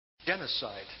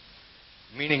genocide,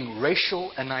 meaning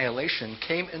racial annihilation,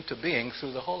 came into being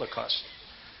through the Holocaust.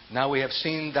 Now we have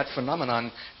seen that phenomenon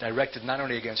directed not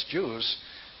only against Jews,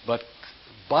 but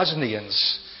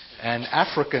Bosnians and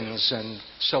Africans and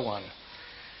so on.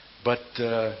 But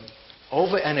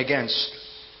over and against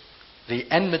the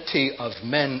enmity of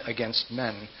men against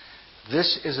men,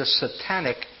 this is a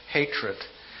satanic hatred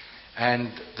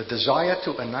and the desire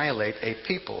to annihilate a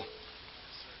people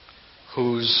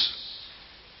whose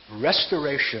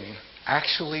restoration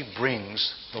actually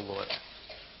brings the Lord.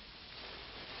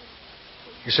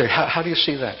 You say, how do you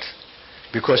see that?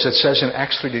 Because it says in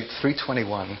Acts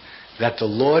 3:21 that the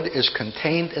Lord is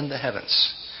contained in the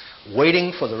heavens,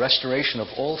 waiting for the restoration of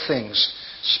all things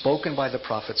spoken by the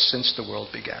prophets since the world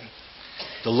began.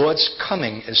 The Lord's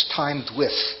coming is timed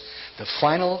with the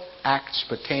final acts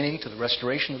pertaining to the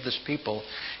restoration of this people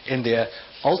in their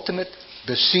ultimate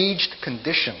besieged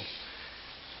condition,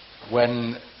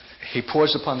 when He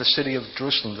pours upon the city of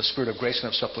Jerusalem the Spirit of grace and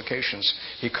of supplications.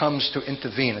 He comes to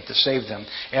intervene and to save them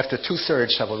after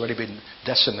 2/3 have already been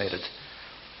decimated.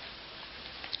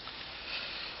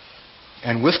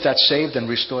 And with that saved and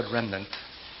restored remnant,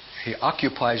 He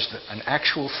occupies an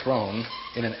actual throne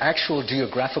in an actual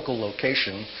geographical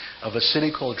location of a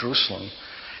city called Jerusalem,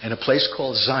 in a place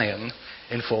called Zion,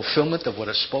 in fulfillment of what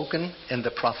is spoken in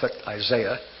the prophet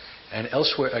Isaiah, and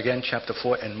elsewhere again, chapter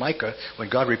 4 in Micah, when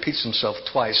God repeats Himself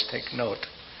twice. Take note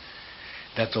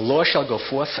that the law shall go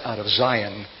forth out of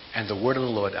Zion, and the word of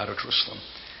the Lord out of Jerusalem.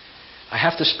 I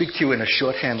have to speak to you in a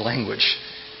shorthand language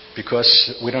because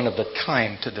we don't have the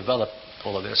time to develop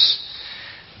all of this.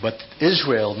 But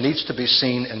Israel needs to be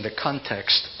seen in the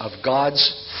context of God's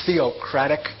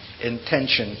theocratic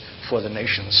intention for the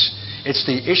nations. It's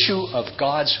the issue of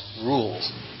God's rule.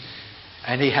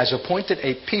 And He has appointed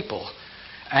a people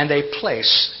and a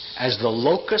place as the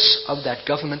locus of that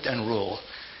government and rule.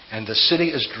 And the city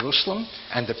is Jerusalem,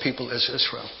 and the people is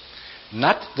Israel.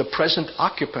 Not the present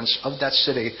occupants of that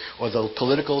city or the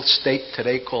political state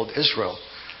today called Israel,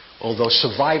 although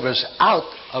survivors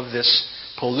out of this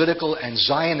political and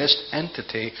Zionist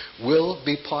entity will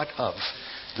be part of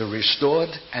the restored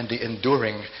and the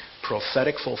enduring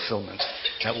prophetic fulfillment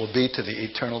that will be to the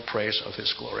eternal praise of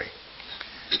His glory.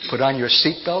 Put on your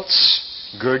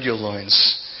seatbelts, gird your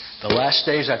loins. The last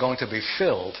days are going to be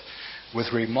filled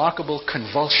with remarkable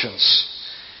convulsions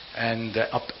and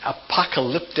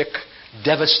apocalyptic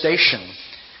devastation,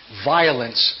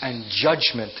 violence and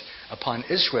judgment upon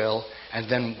Israel, and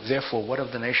then therefore what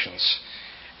of the nations?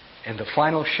 In the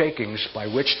final shakings by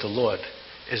which the Lord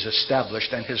is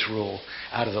established and His rule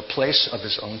out of the place of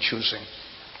His own choosing.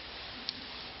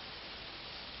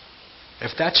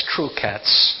 If that's true,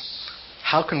 Katz,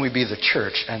 how can we be the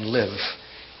church and live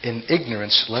in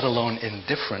ignorance, let alone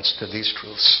indifference to these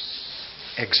truths?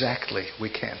 Exactly, we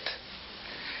can't.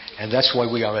 And that's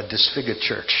why we are a disfigured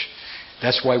church.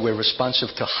 That's why we're responsive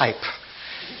to hype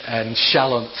and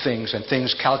shallow things and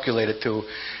things calculated to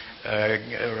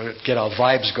get our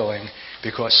vibes going,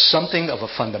 because something of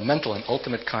a fundamental and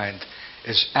ultimate kind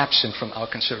is absent from our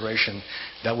consideration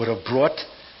that would have brought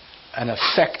an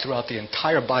effect throughout the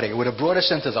entire body. It would have brought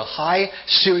us into the high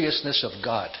seriousness of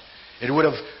God. It would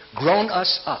have grown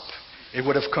us up. It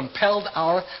would have compelled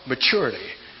our maturity.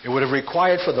 It would have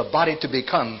required for the body to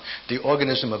become the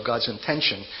organism of God's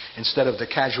intention instead of the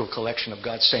casual collection of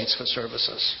God's saints for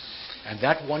services. And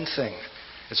that one thing,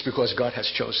 it's because God has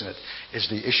chosen it, is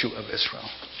the issue of Israel,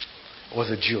 or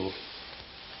the Jew.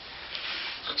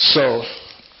 So,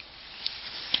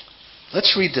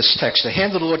 let's read this text. The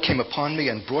hand of the Lord came upon me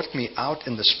and brought me out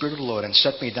in the Spirit of the Lord and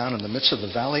set me down in the midst of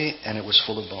the valley, and it was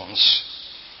full of bones.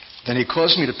 Then He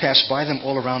caused me to pass by them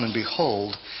all around, and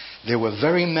behold, there were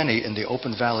very many in the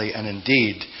open valley, and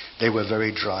indeed they were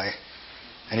very dry.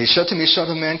 And He said to me, Son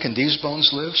of man, can these bones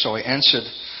live? So I answered,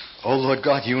 O Lord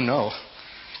God, you know.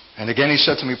 And again He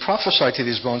said to me, prophesy to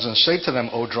these bones and say to them,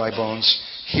 O dry bones,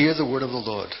 hear the word of the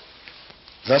Lord.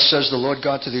 Thus says the Lord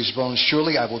God to these bones,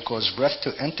 surely I will cause breath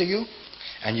to enter you,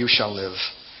 and you shall live.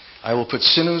 I will put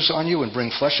sinews on you and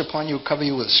bring flesh upon you, cover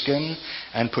you with skin,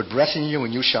 and put breath in you,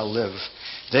 and you shall live.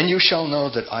 Then you shall know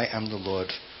that I am the Lord.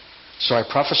 So I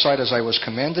prophesied as I was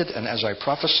commanded, and as I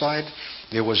prophesied,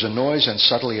 there was a noise and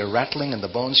suddenly a rattling, and the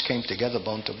bones came together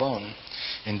bone to bone.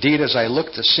 Indeed, as I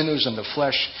looked, the sinews and the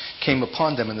flesh came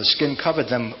upon them, and the skin covered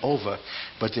them over,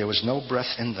 but there was no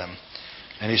breath in them.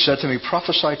 And He said to me,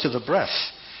 prophesy to the breath.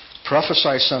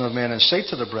 Prophesy, Son of man, and say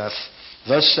to the breath,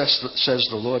 thus says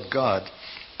the Lord God,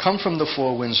 come from the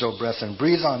four winds, O breath, and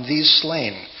breathe on these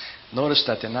slain. Notice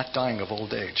that they're not dying of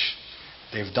old age.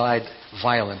 They've died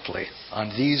violently. On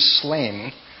these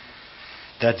slain,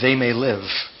 that they may live.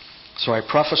 So I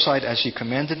prophesied as he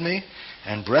commanded me,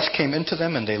 and breath came into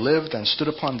them, and they lived and stood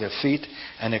upon their feet,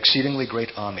 an exceedingly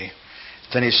great army.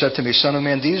 Then he said to me, Son of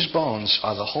man, these bones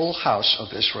are the whole house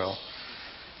of Israel.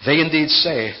 They indeed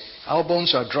say, our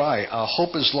bones are dry, our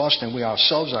hope is lost, and we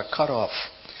ourselves are cut off.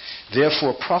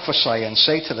 Therefore prophesy and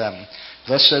say to them,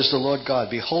 Thus says the Lord God,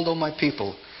 Behold, O my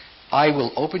people, I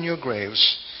will open your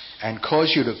graves and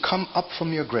cause you to come up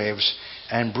from your graves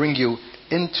and bring you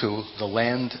into the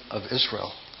land of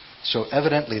Israel. So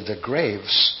evidently the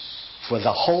graves for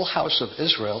the whole house of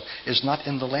Israel is not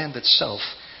in the land itself,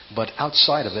 but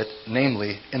outside of it,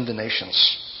 namely in the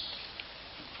nations.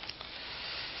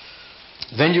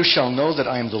 Then you shall know that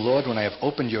I am the Lord when I have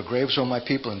opened your graves, O my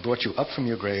people, and brought you up from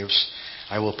your graves.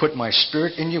 I will put my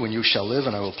spirit in you, and you shall live,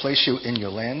 and I will place you in your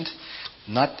land.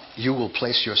 Not you will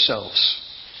place yourselves.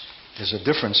 There's a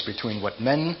difference between what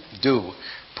men do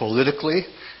politically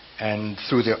and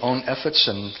through their own efforts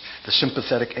and the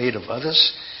sympathetic aid of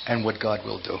others, and what God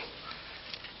will do.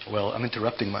 Well, I'm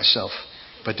interrupting myself.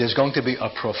 But there's going to be a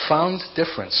profound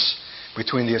difference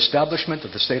between the establishment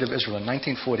of the State of Israel in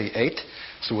 1948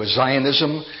 through a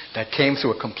Zionism that came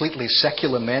through a completely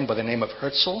secular man by the name of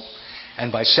Herzl,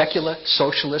 and by secular,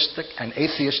 socialistic, and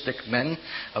atheistic men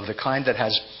of the kind that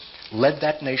has led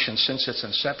that nation since its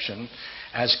inception,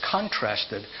 as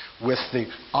contrasted with the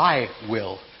I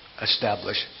will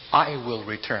establish, I will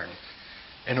return.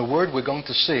 In a word, we're going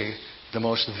to see the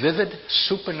most vivid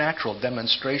supernatural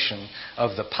demonstration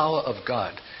of the power of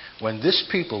God when this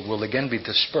people will again be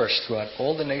dispersed throughout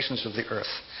all the nations of the earth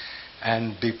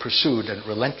and be pursued and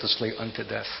relentlessly unto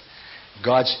death.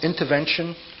 God's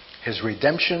intervention, His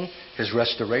redemption, His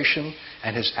restoration,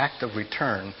 and His act of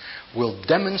return will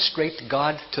demonstrate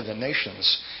God to the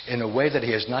nations in a way that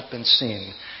He has not been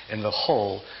seen in the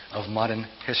whole of modern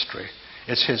history.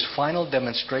 It's His final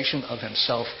demonstration of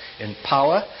Himself in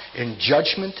power, in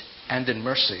judgment, and in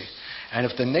mercy. And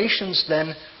if the nations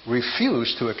then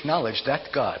refuse to acknowledge that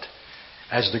God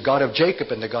as the God of Jacob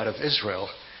and the God of Israel,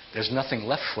 there's nothing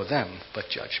left for them but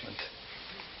judgment.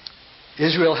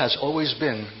 Israel has always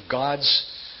been God's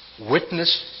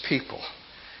witness people.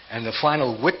 And the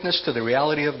final witness to the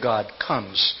reality of God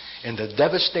comes in the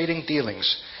devastating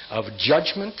dealings of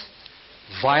judgment,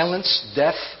 violence,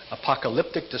 death,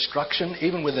 apocalyptic destruction,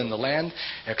 even within the land,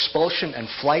 expulsion and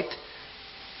flight,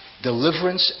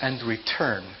 deliverance and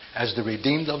return as the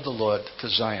redeemed of the Lord to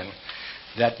Zion,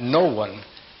 that no one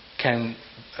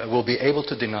will be able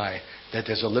to deny that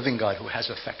there's a living God who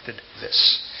has effected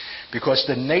this. Because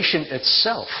the nation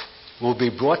itself will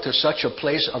be brought to such a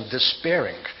place of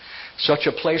despairing, such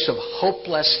a place of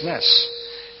hopelessness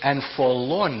and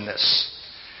forlornness,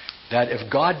 that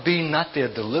if God be not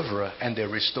their deliverer and their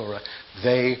restorer,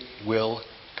 they will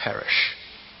perish.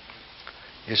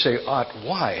 You say, Art,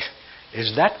 why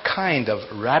is that kind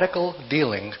of radical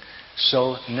dealing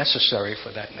so necessary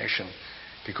for that nation?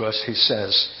 Because He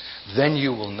says, then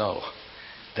you will know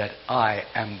that I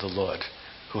am the Lord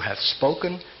who hath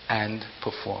spoken and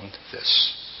performed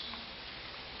this.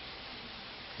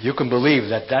 You can believe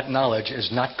that that knowledge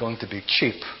is not going to be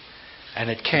cheap, and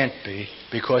it can't be,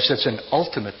 because it's an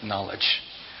ultimate knowledge.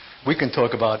 We can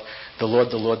talk about the Lord,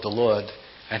 the Lord, the Lord,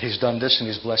 and He's done this and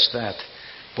He's blessed that.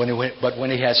 But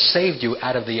when He has saved you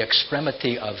out of the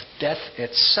extremity of death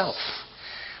itself,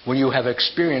 when you have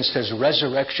experienced His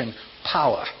resurrection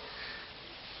power,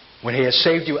 when He has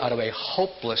saved you out of a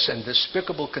hopeless and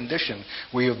despicable condition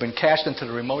where you've been cast into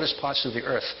the remotest parts of the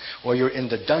earth, or you're in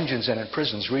the dungeons and in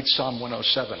prisons, read Psalm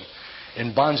 107,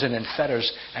 in bonds and in fetters,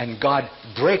 and God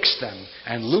breaks them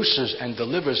and looses and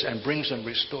delivers and brings and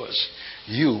restores.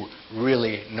 You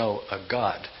really know a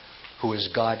God who is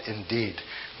God indeed,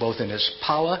 both in His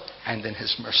power and in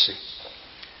His mercy.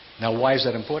 Now, why is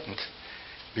that important?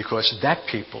 Because that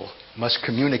people must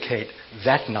communicate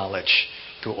that knowledge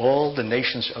to all the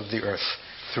nations of the earth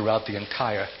throughout the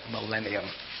entire millennium.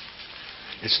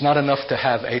 It's not enough to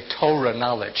have a Torah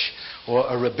knowledge or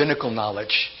a rabbinical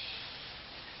knowledge.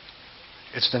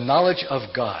 It's the knowledge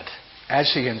of God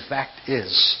as He in fact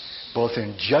is, both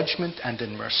in judgment and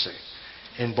in mercy,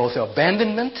 in both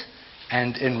abandonment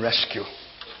and in rescue.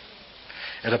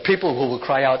 And the people who will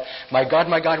cry out, my God,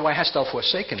 why hast thou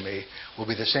forsaken me?" will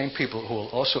be the same people who will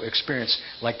also experience,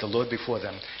 like the Lord before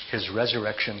them, His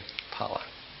resurrection power.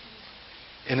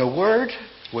 In a word,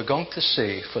 we're going to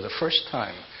see for the first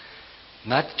time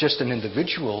not just an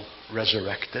individual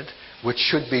resurrected, which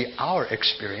should be our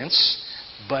experience,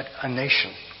 but a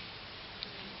nation.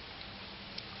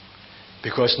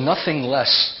 Because nothing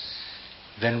less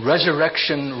than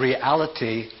resurrection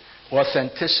reality,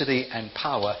 authenticity, and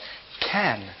power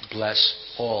can bless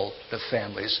all the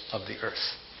families of the earth.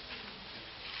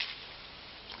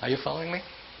 Are you following me?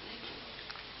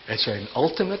 It's an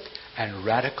ultimate and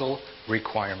radical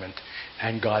requirement,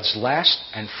 and God's last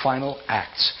and final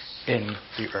acts in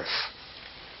the earth.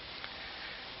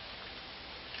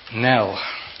 Now,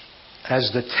 as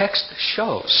the text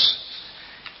shows,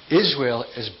 Israel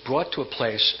is brought to a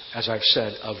place, as I've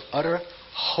said, of utter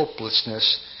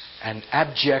hopelessness and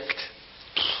abject,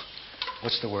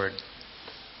 what's the word?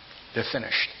 They're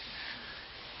finished.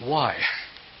 Why?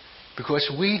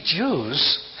 Because we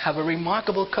Jews have a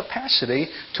remarkable capacity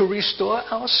to restore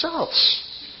ourselves.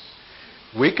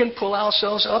 We can pull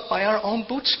ourselves up by our own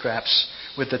bootstraps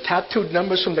with the tattooed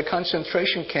numbers from the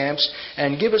concentration camps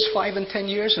and give us 5 and 10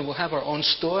 years and we'll have our own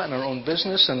store and our own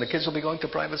business and the kids will be going to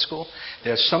private school.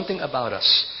 There's something about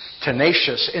us,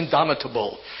 tenacious,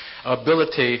 indomitable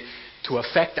ability to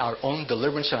affect our own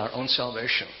deliverance and our own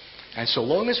salvation. And so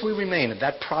long as we remain in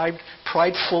that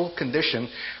prideful condition,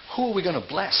 who are we going to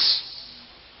bless?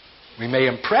 We may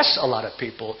impress a lot of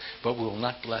people, but we will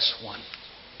not bless one.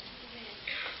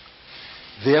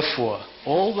 Therefore,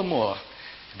 all the more,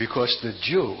 because the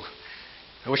Jew,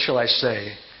 what shall I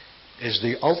say, is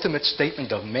the ultimate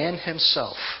statement of man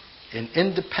himself in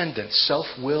independent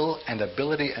self-will and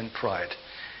ability and pride,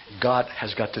 God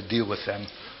has got to deal with them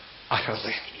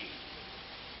utterly.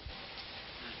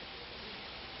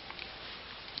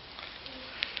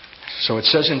 So it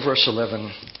says in verse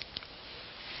 11,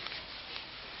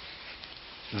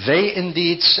 they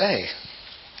indeed say,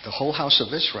 the whole house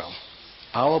of Israel,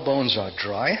 our bones are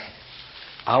dry,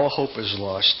 our hope is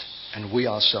lost, and we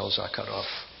ourselves are cut off.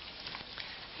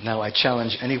 Now I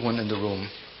challenge anyone in the room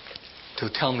to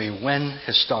tell me when,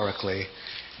 historically,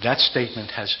 that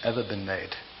statement has ever been made.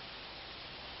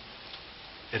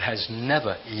 It has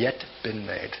never yet been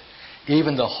made.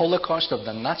 Even the Holocaust of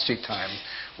the Nazi time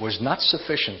was not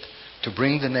sufficient to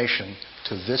bring the nation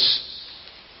to this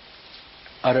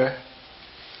utter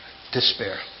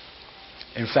despair.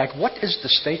 In fact, what is the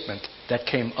statement that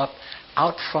came up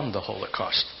out from the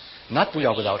Holocaust? Not we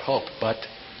are without hope, but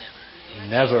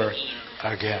never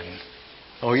again.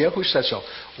 Oh yeah, who said so?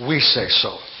 We say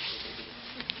so.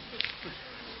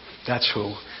 That's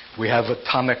who. We have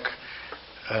atomic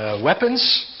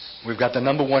weapons. We've got the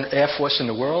 #1 air force in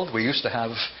the world. We used to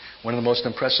have one of the most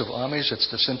impressive armies. It's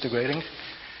disintegrating.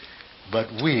 But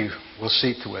we will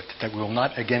see to it that we will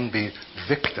not again be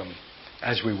victim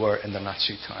as we were in the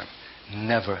Nazi time.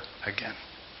 Never again.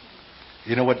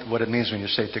 You know what it means when you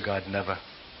say to God, never?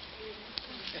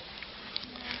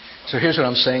 So here's what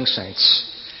I'm saying,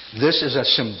 saints. This is a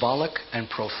symbolic and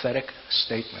prophetic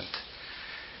statement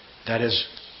that is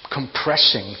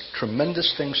compressing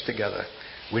tremendous things together.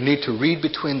 We need to read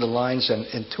between the lines and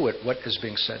intuit what is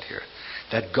being said here.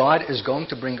 That God is going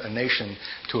to bring a nation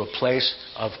to a place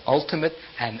of ultimate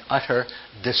and utter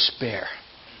despair.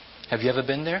 Have you ever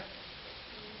been there?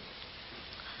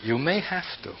 You may have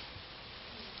to,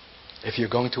 if you're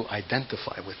going to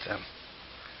identify with them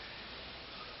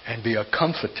and be a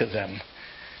comfort to them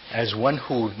as one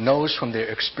who knows from their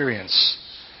experience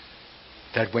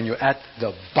that when you're at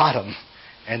the bottom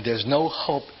and there's no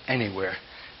hope anywhere,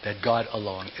 that God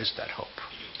alone is that hope.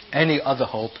 Any other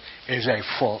hope is a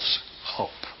false hope.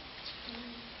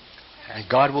 And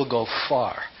God will go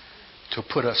far to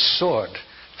put a sword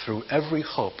through every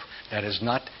hope that is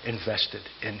not invested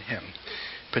in Him.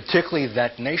 Particularly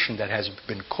that nation that has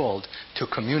been called to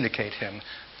communicate Him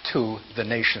to the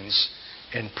nations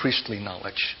in priestly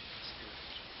knowledge.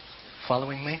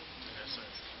 Following me?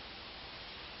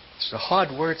 It's a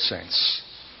hard word, saints.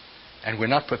 And we're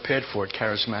not prepared for it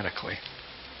charismatically.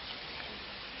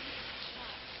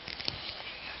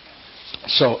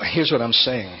 So here's what I'm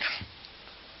saying.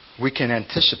 We can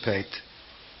anticipate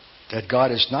that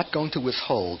God is not going to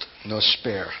withhold nor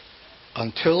spare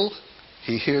until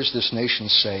He hears this nation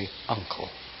say, Uncle.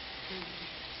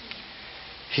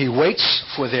 He waits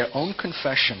for their own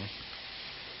confession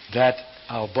that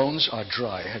our bones are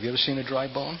dry. Have you ever seen a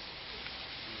dry bone?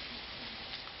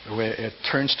 Where it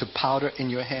turns to powder in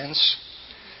your hands?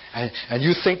 And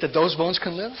you think that those bones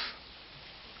can live?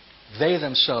 They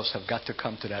themselves have got to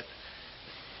come to that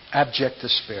abject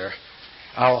despair.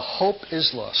 Our hope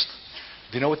is lost.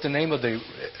 Do you know what the name of the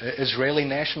Israeli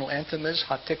national anthem is?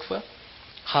 Ha-Tikva?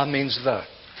 Ha means the.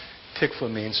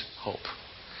 Tikva means hope.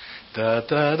 Da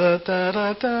da da da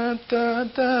da da da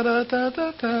da da da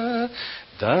da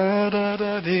da da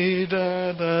da dee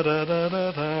da da da da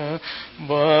da da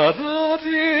ba da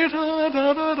dee da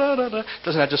da da da da da.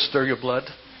 Doesn't that just stir your blood?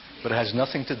 But it has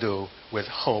nothing to do with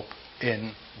hope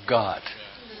in God.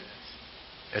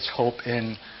 It's hope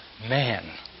in man.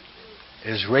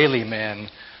 Israeli man,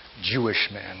 Jewish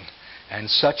man. And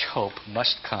such hope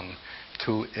must come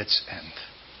to its end.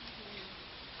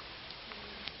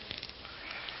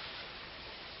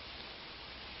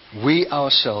 We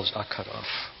ourselves are cut off.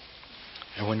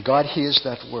 And when God hears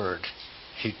that word,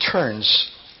 he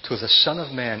turns to the Son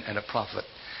of Man and a prophet,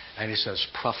 and he says,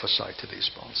 prophesy to these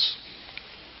bones.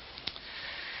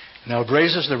 Now it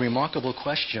raises the remarkable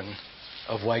question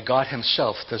of why God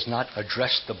himself does not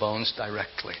address the bones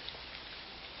directly.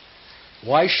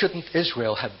 Why shouldn't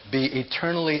Israel be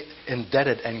eternally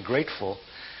indebted and grateful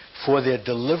for their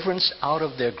deliverance out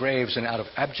of their graves and out of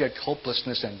abject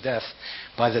hopelessness and death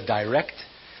by the direct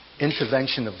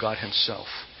intervention of God himself?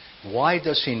 Why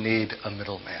does he need a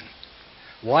middleman?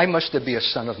 Why must there be a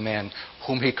Son of Man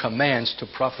whom he commands to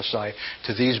prophesy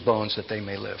to these bones that they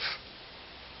may live?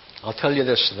 I'll tell you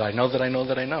this, that I know that I know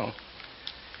that I know.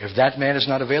 If that man is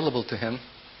not available to him,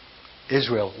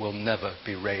 Israel will never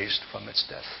be raised from its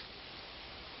death.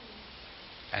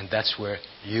 And that's where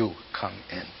you come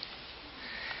in.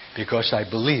 Because I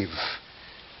believe,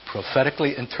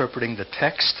 prophetically interpreting the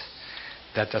text,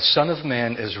 that the Son of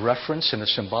Man is referenced in a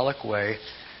symbolic way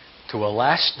to a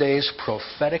last days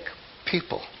prophetic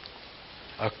people,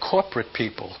 a corporate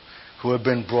people who have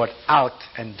been brought out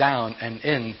and down and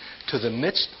in to the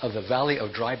midst of the valley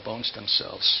of dry bones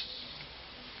themselves.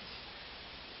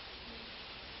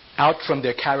 Out from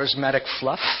their charismatic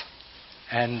fluff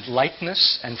and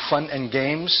lightness and fun and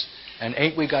games and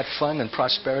ain't we got fun and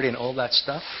prosperity and all that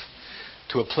stuff,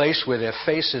 to a place where their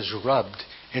face is rubbed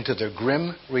into the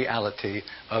grim reality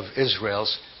of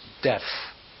Israel's death.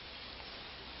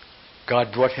 God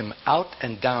brought him out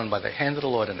and down by the hand of the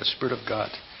Lord and the Spirit of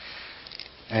God.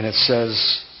 And it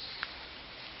says,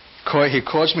 he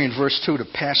caused me in verse 2 to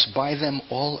pass by them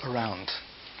all around.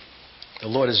 The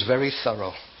Lord is very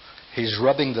thorough. He's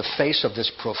rubbing the face of this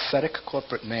prophetic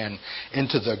corporate man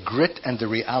into the grit and the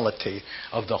reality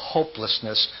of the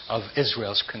hopelessness of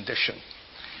Israel's condition.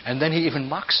 And then he even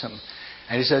mocks him.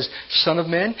 And he says, Son of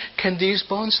man, can these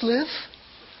bones live?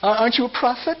 Aren't you a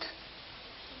prophet?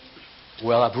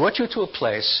 Well, I brought you to a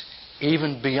place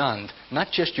even beyond,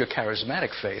 not just your charismatic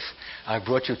faith, I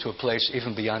brought you to a place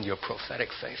even beyond your prophetic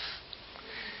faith.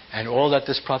 And all that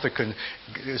this prophet can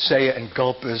say and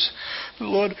gulp is,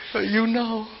 Lord, you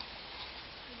know.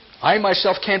 I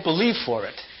myself can't believe for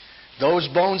it. Those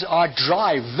bones are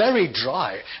dry, very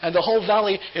dry, and the whole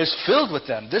valley is filled with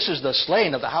them. This is the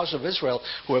slain of the house of Israel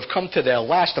who have come to their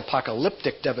last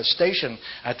apocalyptic devastation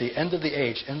at the end of the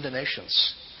age in the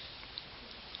nations.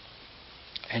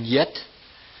 And yet,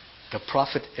 the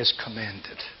prophet is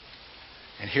commanded.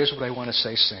 And here's what I want to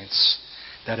say, saints,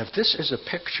 that if this is a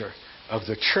picture of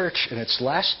the church in its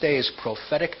last days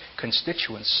prophetic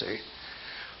constituency,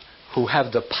 who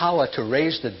have the power to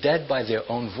raise the dead by their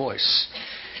own voice,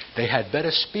 they had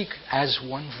better speak as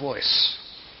one voice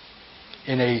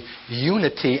in a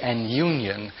unity and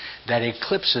union that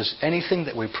eclipses anything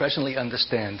that we presently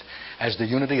understand as the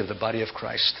unity of the body of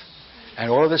Christ. And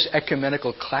all of this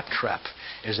ecumenical claptrap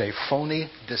is a phony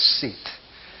deceit.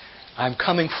 I'm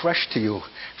coming fresh to you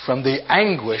from the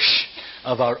anguish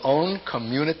of our own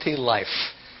community life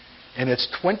in its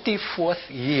 24th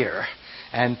year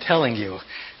and telling you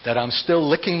that I'm still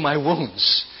licking my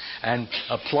wounds and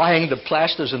applying the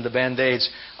plasters and the band-aids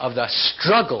of the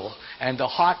struggle and the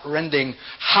heart-rending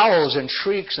howls and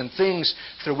shrieks and things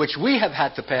through which we have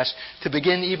had to pass to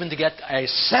begin even to get a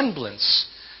semblance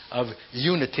of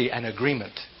unity and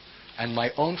agreement. And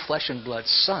my own flesh and blood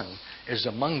son is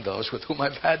among those with whom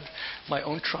I've had my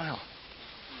own trial.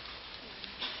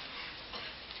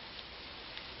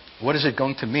 What is it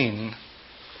going to mean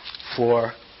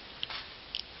for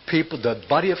people, the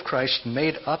body of Christ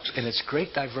made up in its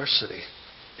great diversity,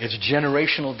 its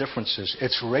generational differences,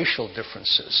 its racial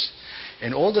differences,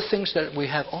 in all the things that we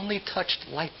have only touched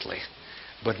lightly,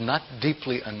 but not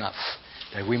deeply enough,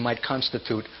 that we might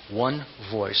constitute one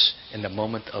voice in the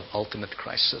moment of ultimate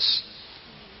crisis.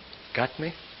 Got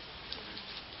me?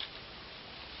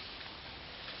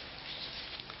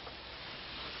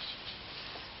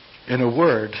 In a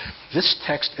word, this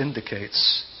text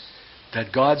indicates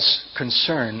that God's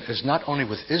concern is not only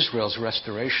with Israel's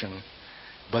restoration,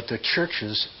 but the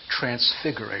church's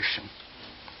transfiguration.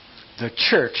 The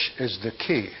church is the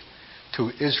key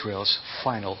to Israel's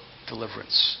final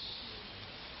deliverance.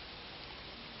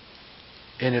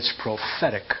 In its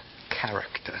prophetic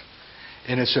character,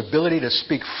 in its ability to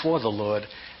speak for the Lord,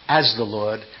 as the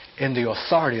Lord, in the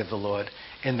authority of the Lord,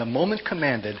 in the moment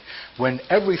commanded, when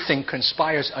everything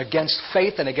conspires against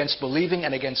faith and against believing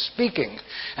and against speaking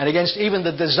and against even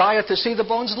the desire to see the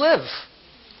bones live.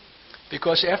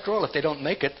 Because after all, if they don't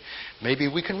make it, maybe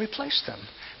we can replace them.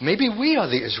 Maybe we are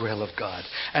the Israel of God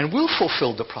and we'll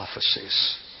fulfill the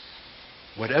prophecies.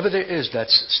 Whatever there is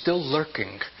that's still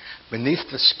lurking beneath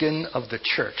the skin of the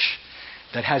church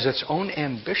that has its own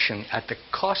ambition at the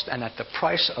cost and at the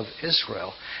price of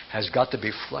Israel has got to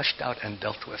be flushed out and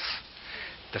dealt with.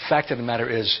 The fact of the matter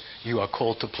is, you are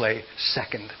called to play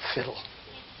second fiddle.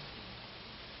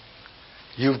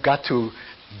 You've got to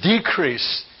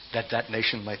decrease that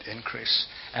nation might increase.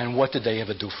 And what did they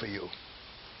ever do for you?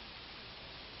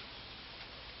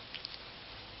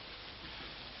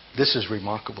 This is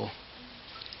remarkable.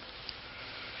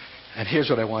 And here's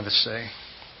what I want to say.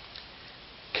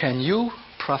 Can you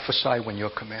prophesy when you're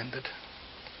commanded?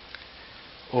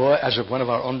 Or, as one of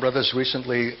our own brothers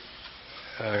recently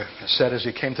said as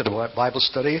he came to the Bible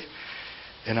study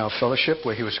in our fellowship,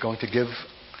 where he was going to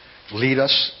lead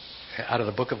us out of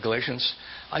the book of Galatians,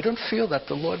 I don't feel that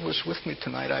the Lord was with me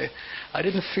tonight. I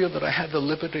didn't feel that I had the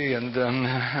liberty, and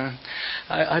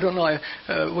I don't know.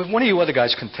 One of you other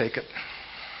guys can take it.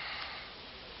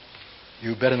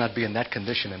 You better not be in that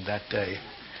condition in that day,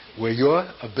 where your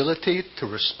ability to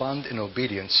respond in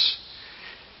obedience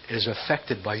is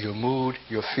affected by your mood,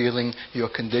 your feeling, your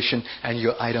condition, and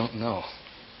your I don't know.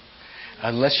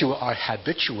 Unless you are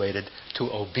habituated to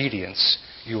obedience,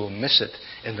 you will miss it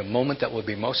in the moment that will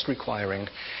be most requiring,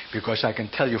 because I can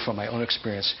tell you from my own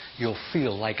experience, you'll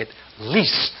feel like it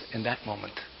least in that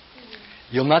moment.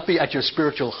 You'll not be at your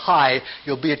spiritual high,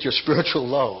 you'll be at your spiritual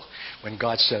low when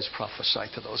God says, prophesy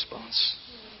to those bones.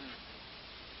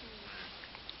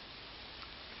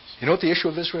 You know what the issue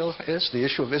of Israel is? The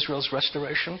issue of Israel's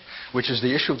restoration, which is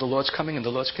the issue of the Lord's coming and the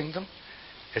Lord's kingdom?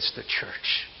 It's the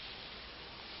church.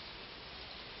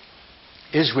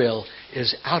 Israel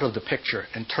is out of the picture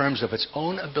in terms of its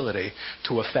own ability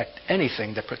to affect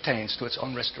anything that pertains to its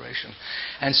own restoration.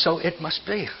 And so it must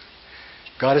be.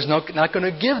 God is not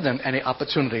going to give them any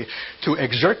opportunity to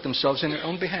exert themselves in their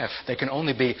own behalf. They can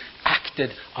only be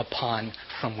acted upon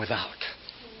from without.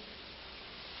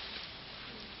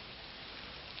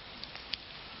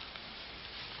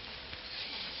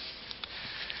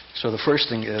 So the first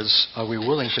thing is, are we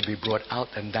willing to be brought out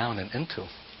and down and into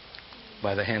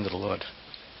by the hand of the Lord?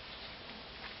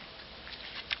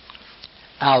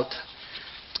 Out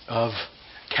of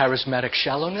charismatic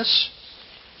shallowness,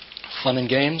 fun and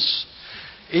games,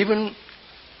 even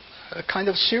a kind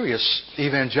of serious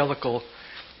evangelical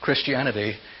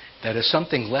Christianity that is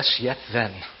something less yet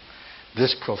than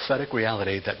this prophetic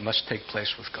reality that must take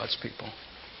place with God's people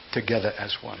together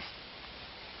as one.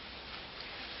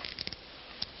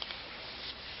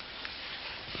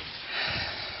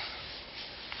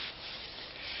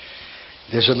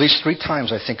 There's at least 3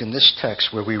 times, I think, in this text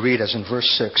where we read, as in verse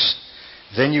 6,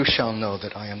 then you shall know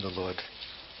that I am the Lord.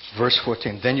 Verse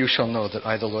 14, then you shall know that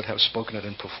I, the Lord, have spoken it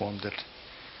and performed it.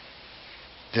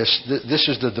 This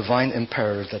is the divine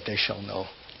imperative that they shall know,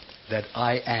 that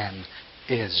I am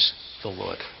is the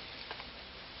Lord.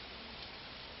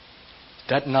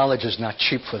 That knowledge is not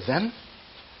cheap for them,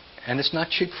 and it's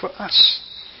not cheap for us.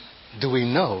 Do we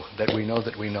know that we know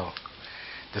that we know?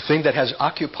 The thing that has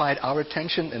occupied our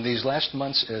attention in these last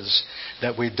months is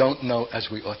that we don't know as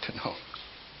we ought to know.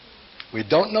 We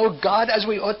don't know God as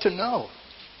we ought to know.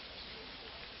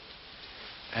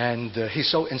 And He's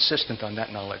so insistent on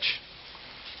that knowledge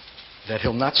that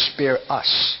He'll not spare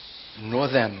us nor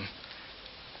them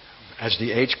as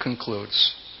the age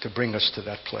concludes to bring us to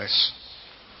that place.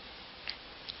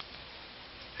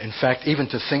 In fact, even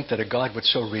to think that a God would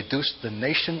so reduce the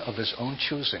nation of His own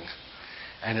choosing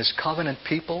and His covenant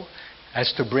people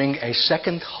as to bring a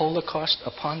second Holocaust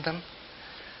upon them,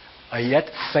 a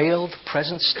yet failed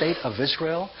present state of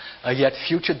Israel, a yet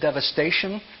future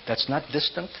devastation that's not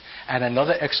distant, and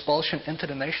another expulsion into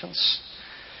the nations,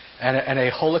 and a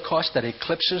Holocaust that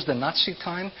eclipses the Nazi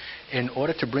time in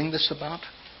order to bring this about?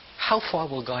 How far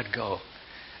will God go?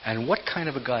 And what kind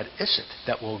of a God is it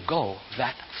that will go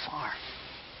that far?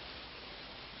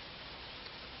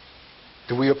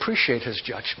 Do we appreciate His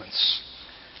judgments?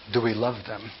 Do we love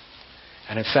them?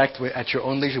 And in fact, at your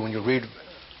own leisure, when you read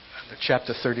the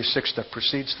chapter 36 that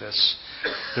precedes this,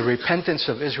 the repentance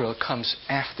of Israel comes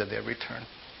after their return,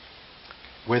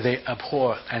 where they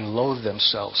abhor and loathe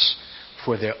themselves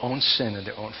for their own sin and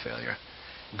their own failure.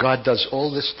 God does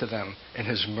all this to them in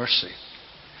His mercy.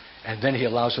 And then He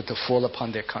allows it to fall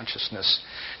upon their consciousness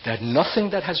that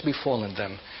nothing that has befallen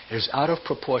them is out of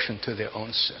proportion to their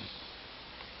own sin.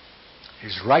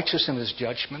 He's righteous in His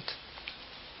judgment.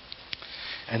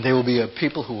 And they will be a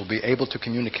people who will be able to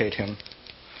communicate Him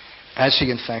as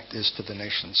He in fact is to the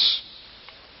nations.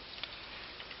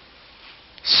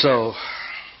 So,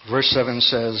 verse 7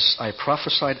 says, I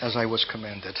prophesied as I was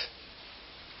commanded.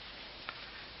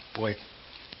 Boy,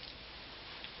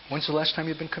 when's the last time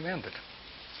you've been commanded?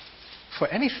 For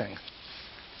anything.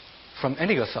 From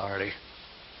any authority,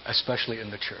 especially in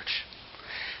the church.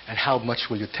 And how much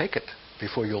will you take it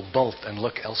before you'll bolt and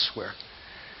look elsewhere?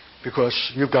 Because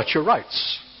you've got your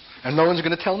rights. And no one's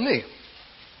going to tell me.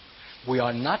 We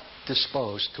are not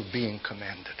disposed to being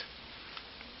commanded.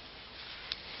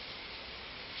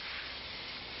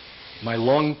 My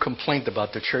long complaint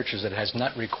about the church is that it has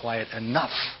not required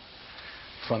enough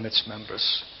from its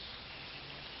members.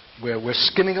 We're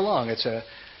skimming along. It's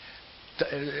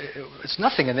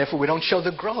nothing, and therefore we don't show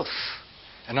the growth.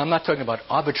 And I'm not talking about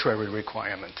arbitrary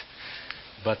requirement,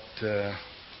 but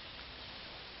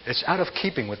it's out of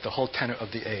keeping with the whole tenor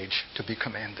of the age to be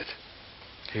commanded.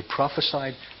 He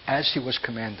prophesied as he was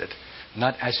commanded,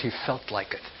 not as he felt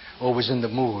like it, or was in the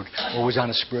mood, or was on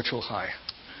a spiritual high.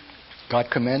 God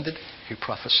commanded, he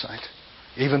prophesied.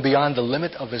 Even beyond the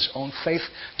limit of his own faith,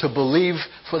 to believe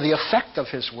for the effect of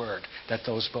his word that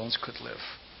those bones could live.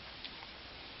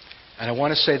 And I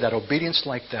want to say that obedience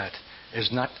like that is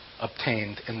not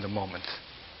obtained in the moment.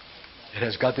 It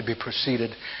has got to be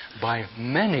preceded by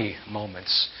many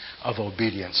moments of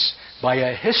obedience, by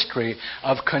a history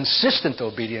of consistent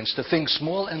obedience to things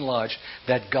small and large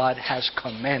that God has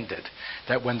commanded,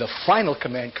 that when the final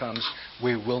command comes,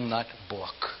 we will not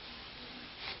balk.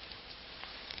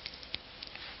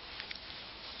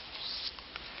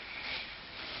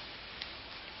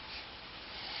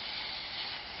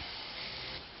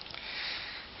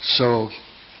 So,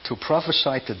 to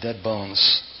prophesy to dead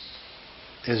bones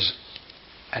is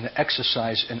an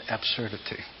exercise in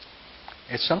absurdity.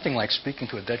 It's something like speaking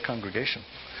to a dead congregation.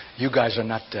 You guys are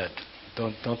not dead.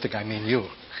 Don't think I mean you.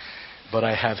 But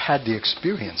I have had the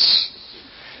experience.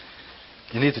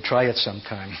 You need to try it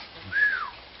sometime.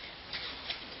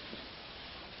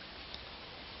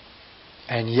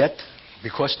 And yet,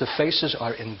 because the faces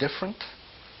are indifferent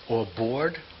or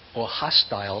bored or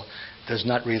hostile, does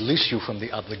not release you from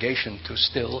the obligation to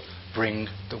still bring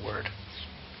the word.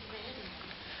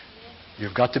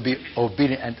 You've got to be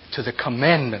obedient to the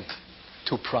commandment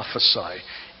to prophesy,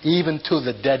 even to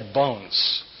the dead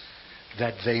bones,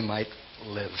 that they might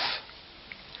live.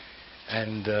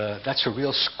 And that's a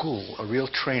real school, a real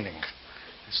training.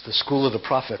 It's the school of the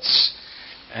prophets,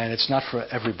 and it's not for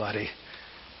everybody.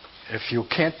 If you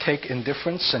can't take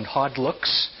indifference and hard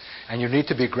looks, and you need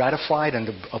to be gratified and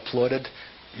applauded,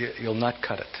 you'll not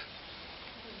cut it.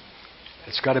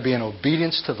 It's got to be in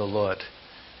obedience to the Lord,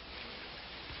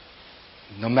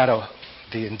 no matter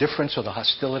the indifference or the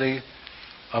hostility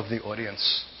of the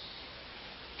audience.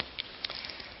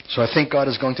 So I think God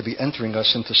is going to be entering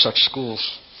us into such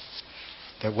schools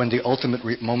that when the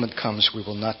ultimate moment comes, we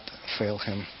will not fail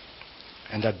him.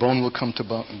 And that bone will come to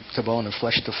bone and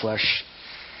flesh to flesh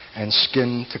and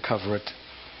skin to cover it.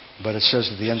 But it says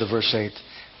at the end of verse 8,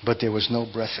 but there was no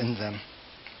breath in them.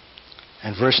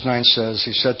 And verse 9 says,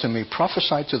 he said to me,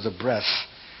 prophesy to the breath,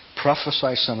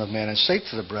 prophesy, son of man, and say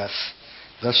to the breath,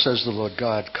 thus says the Lord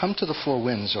God, come to the four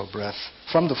winds, O breath,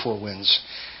 from the four winds,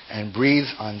 and breathe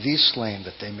on these slain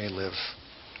that they may live.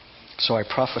 So I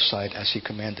prophesied as he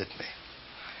commanded me.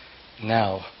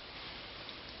 Now,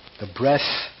 the breath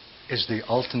is the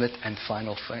ultimate and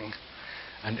final thing.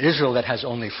 An Israel that has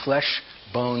only flesh,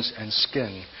 bones, and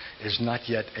skin is not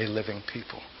yet a living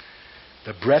people.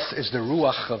 The breath is the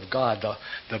ruach of God,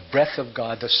 the breath of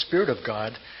God, the Spirit of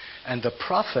God. And the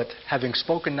prophet, having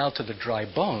spoken now to the dry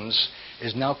bones,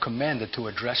 is now commanded to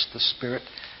address the Spirit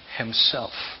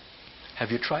himself. Have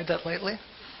you tried that lately?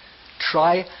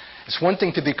 It's one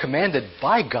thing to be commanded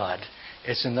by God.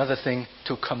 It's another thing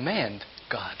to command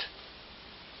God.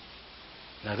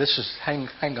 Now this is, hang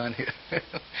on here.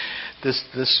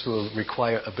 This will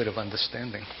require a bit of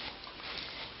understanding.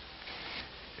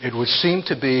 It would seem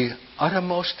to be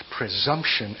uttermost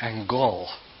presumption and gall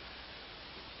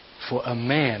for a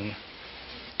man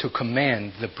to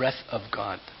command the breath of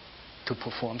God to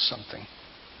perform something,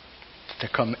 to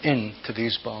come into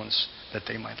these bones that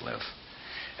they might live.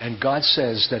 And God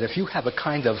says that if you have a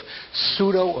kind of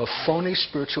pseudo or phony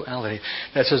spirituality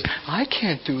that says, I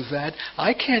can't do that,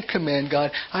 I can't command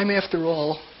God, I'm after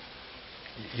all,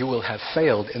 you will have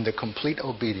failed in the complete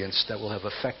obedience that will have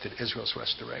affected Israel's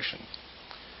restoration.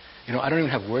 You know, I don't even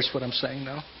have words for what I'm saying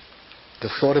now. The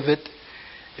thought of it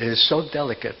is so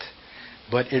delicate,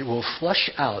 but it will flush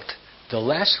out the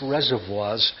last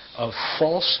reservoirs of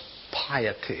false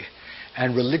piety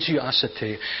and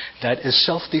religiosity that is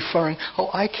self-deferring. Oh,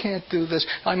 I can't do this.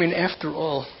 I mean, after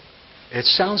all, it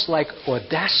sounds like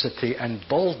audacity and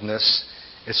boldness.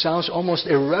 It sounds almost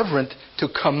irreverent to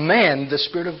command the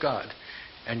Spirit of God.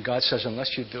 And God says,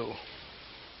 unless you do,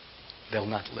 they'll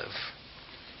not live.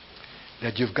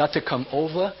 That you've got to come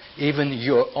over even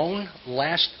your own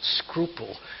last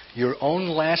scruple, your own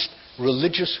last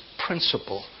religious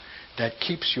principle that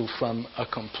keeps you from a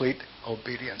complete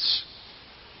obedience.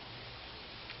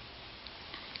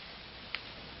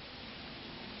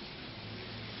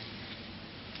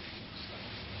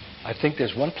 I think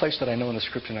there's one place that I know in the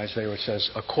scripture in Isaiah where it says,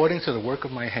 according to the work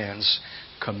of my hands,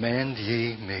 command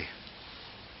ye me.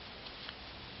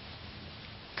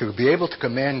 To be able to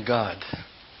command God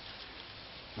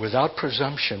without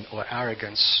presumption or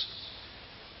arrogance.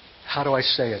 How do I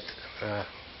say it?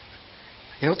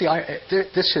 You know what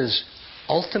this is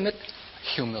ultimate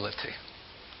humility.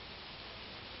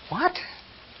 What?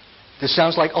 This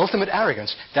sounds like ultimate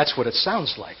arrogance. That's what it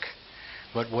sounds like.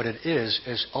 But what it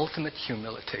is ultimate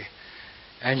humility.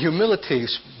 And humility,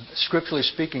 scripturally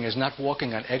speaking, is not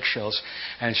walking on eggshells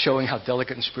and showing how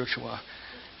delicate and spiritual you are.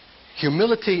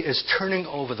 Humility is turning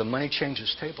over the money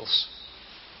changers' tables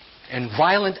in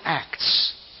violent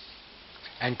acts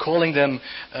and calling them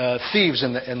thieves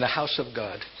in the house of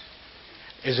God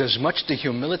is as much the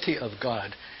humility of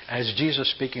God as Jesus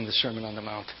speaking the Sermon on the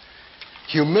Mount.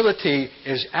 Humility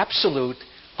is absolute,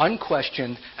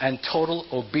 unquestioned, and total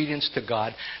obedience to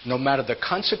God, no matter the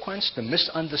consequence, the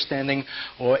misunderstanding,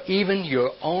 or even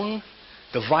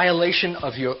the violation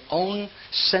of your own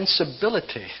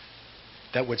sensibility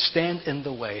that would stand in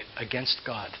the way against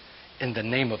God in the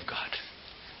name of God.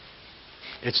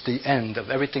 It's the end of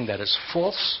everything that is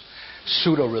false,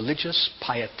 pseudo-religious,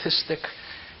 pietistic,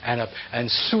 and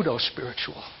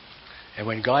pseudo-spiritual. And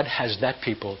when God has that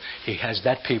people, He has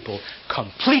that people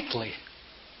completely.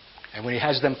 And when He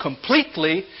has them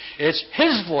completely, it's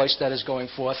His voice that is going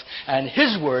forth, and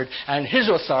His word, and His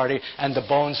authority, and the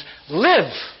bones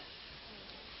live.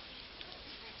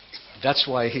 That's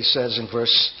why He says in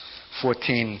verse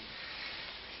 14,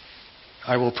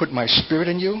 I will put my spirit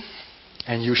in you,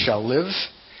 and you shall live.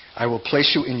 I will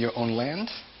place you in your own land.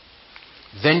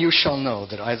 Then you shall know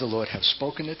that I, the Lord, have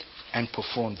spoken it and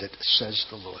performed it, says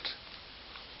the Lord.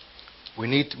 We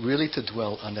need really to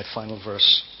dwell on that final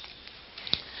verse,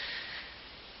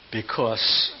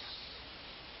 because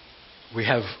we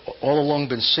have all along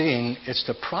been seeing it's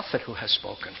the prophet who has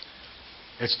spoken.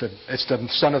 It's the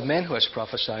Son of Man who has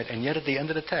prophesied, and yet at the end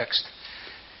of the text,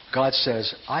 God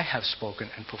says, I have spoken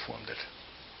and performed it.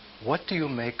 What do you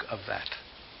make of that?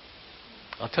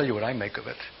 I'll tell you what I make of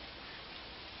it.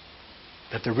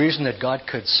 That the reason that God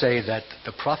could say that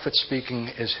the prophet speaking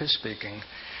is His speaking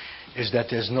is that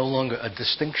there's no longer a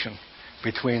distinction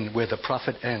between where the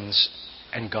prophet ends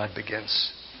and God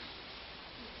begins.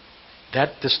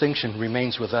 That distinction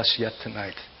remains with us yet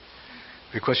tonight.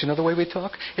 Because you know the way we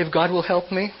talk? If God will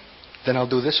help me, then I'll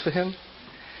do this for Him.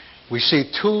 We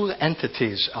see two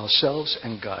entities, ourselves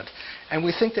and God. And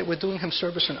we think that we're doing Him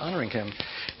service and honoring Him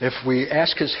if we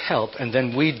ask His help and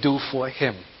then we do for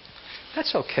Him.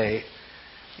 That's okay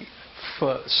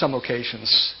for some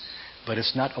occasions, but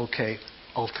it's not okay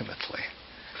ultimately.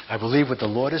 I believe what the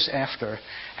Lord is after,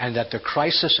 and that the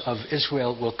crisis of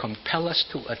Israel will compel us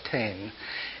to attain,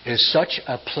 is such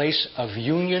a place of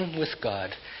union with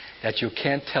God that you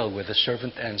can't tell where the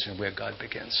servant ends and where God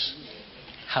begins.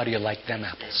 How do you like them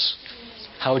apples?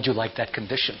 How would you like that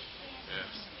condition?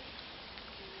 Yes.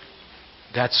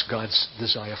 That's God's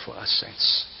desire for us,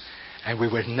 saints. And we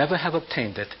would never have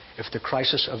obtained it if the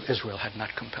crisis of Israel had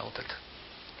not compelled it.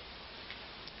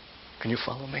 Can you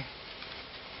follow me?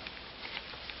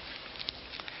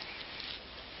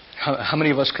 How many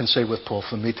of us can say with Paul,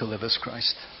 for me to live is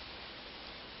Christ?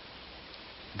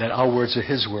 That our words are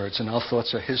His words and our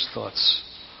thoughts are His thoughts.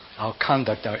 Our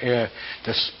conduct, our air,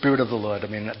 the Spirit of the Lord,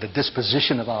 the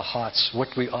disposition of our hearts, what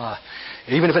we are.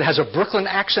 Even if it has a Brooklyn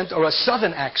accent or a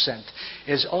Southern accent,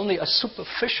 is only a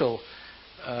superficial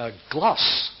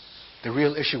gloss. The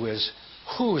real issue is,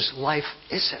 whose life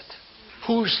is it?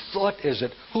 Whose thought is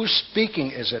it? Whose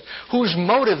speaking is it? Whose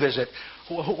motive is it?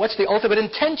 What's the ultimate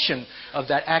intention of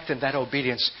that act and that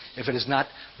obedience if it is not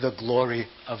the glory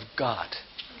of God,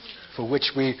 for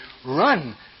which we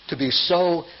run to be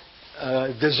so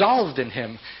dissolved in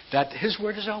Him that His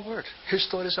word is our word, His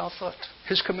thought is our thought,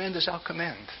 His command is our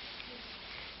command.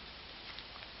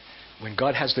 When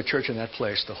God has the church in that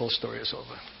place, the whole story is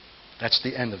over. That's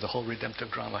the end of the whole redemptive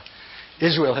drama.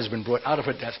 Israel has been brought out of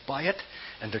her death by it,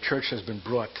 and the church has been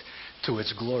brought to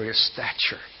its glorious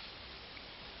stature.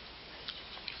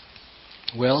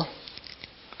 Well,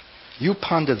 you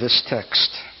ponder this text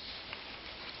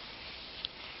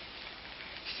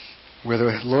where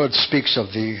the Lord speaks of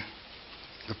the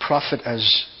prophet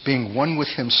as being one with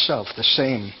Himself, the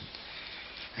same.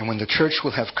 And when the church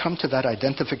will have come to that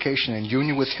identification and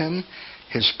union with Him,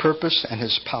 His purpose and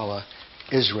His power,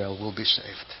 Israel will be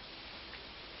saved.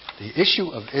 The issue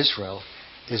of Israel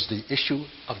is the issue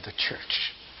of the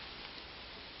church.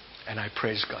 And I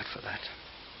praise God for that.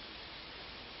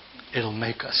 It'll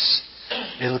make us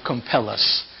It'll compel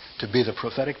us to be the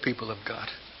prophetic people of God.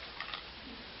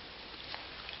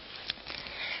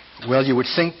 Well, you would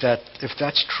think that if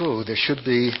that's true, there should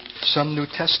be some New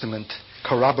Testament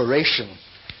corroboration.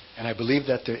 And I believe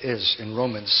that there is in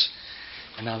Romans.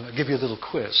 And I'll give you a little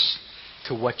quiz.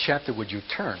 To what chapter would you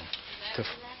turn?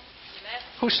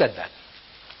 Who said that?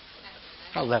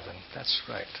 11. That's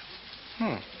right.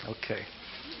 Okay.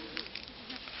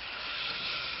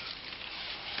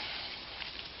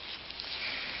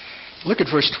 Look at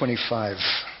verse 25.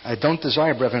 I don't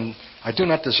desire, brethren, I do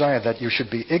not desire that you should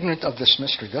be ignorant of this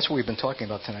mystery. That's what we've been talking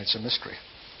about tonight. It's a mystery.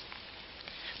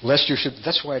 Lest you should.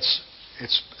 That's why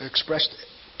it's expressed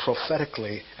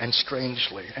prophetically and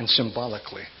strangely and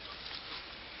symbolically.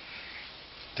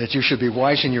 That you should be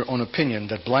wise in your own opinion,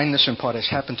 that blindness in part has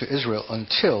happened to Israel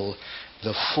until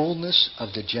the fullness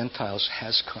of the Gentiles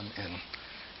has come in.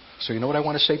 So you know what I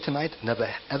want to say tonight? Never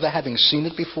ever having seen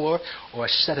it before or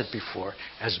said it before,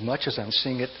 as much as I'm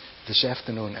seeing it this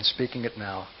afternoon and speaking it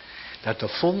now, that the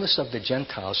fullness of the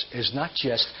Gentiles is not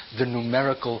just the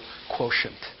numerical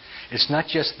quotient. It's not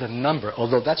just the number,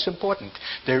 although that's important.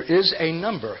 There is a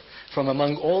number from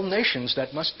among all nations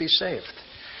that must be saved.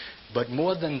 But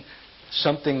more than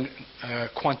something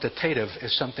quantitative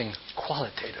is something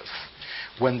qualitative.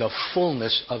 When the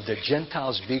fullness of the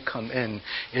Gentiles come in,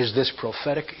 is this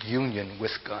prophetic union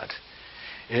with God.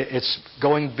 It's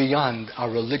going beyond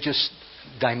our religious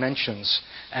dimensions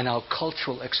and our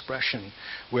cultural expression,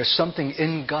 where something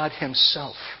in God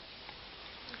Himself,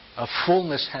 a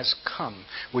fullness has come,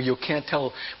 where you can't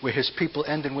tell where His people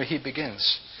end and where He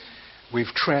begins. We've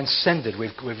transcended,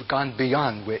 we've gone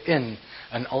beyond, we're in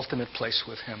an ultimate place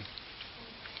with Him.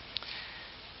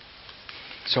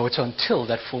 So it's until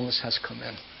that fullness has come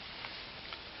in.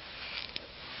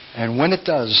 And when it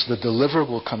does, the deliverer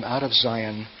will come out of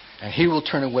Zion, and He will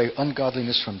turn away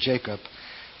ungodliness from Jacob.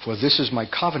 For this is my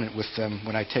covenant with them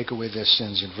when I take away their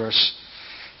sins, in verse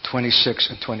 26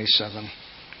 and 27.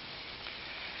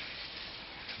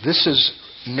 This is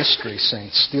mystery,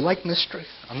 saints. Do you like mystery?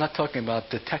 I'm not talking about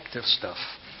detective stuff.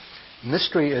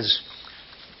 Mystery is,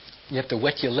 you have to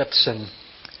wet your lips and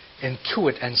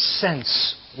intuit and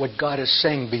sense what God is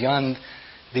saying beyond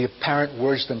the apparent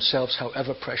words themselves,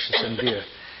 however precious and dear.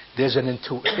 There's an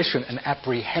intuition, an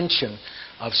apprehension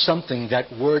of something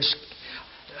that words,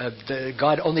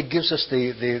 God only gives us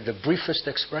the briefest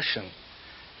expression,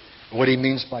 what He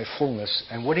means by fullness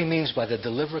and what He means by the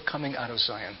deliverer coming out of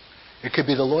Zion. It could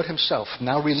be the Lord Himself,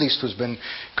 now released, who's been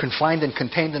confined and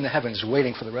contained in the heavens,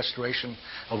 waiting for the restoration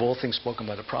of all things spoken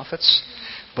by the prophets.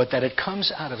 But that it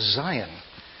comes out of Zion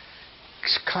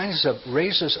kind of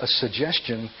raises a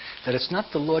suggestion that it's not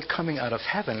the Lord coming out of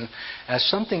heaven as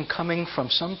something coming from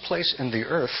some place in the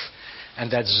earth, and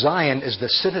that Zion is the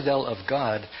citadel of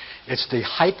God. It's the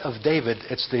height of David.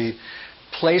 It's the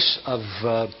place of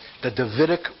the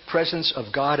Davidic presence of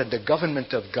God and the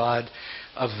government of God,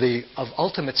 of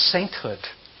ultimate sainthood.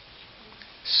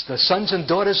 It's the sons and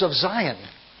daughters of Zion.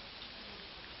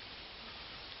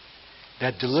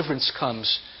 That deliverance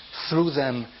comes through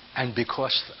them and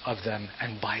because of them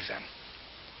and by them.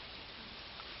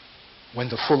 When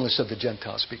the fullness of the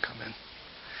Gentiles come in.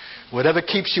 Whatever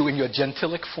keeps you in your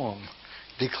gentilic form,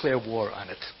 declare war on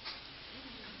it.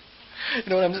 You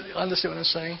know what understand what I'm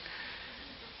saying?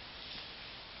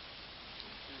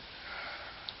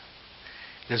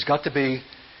 There's got to be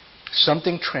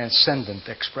something transcendent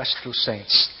expressed through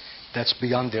saints that's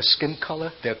beyond their skin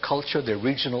color, their culture, their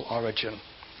regional origin.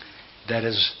 That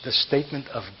is the statement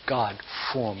of God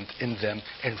formed in them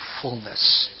in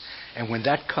fullness. And when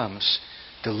that comes,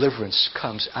 deliverance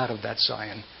comes out of that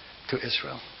Zion to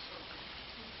Israel.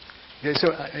 So,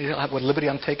 you know what liberty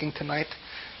I'm taking tonight?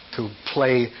 To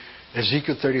play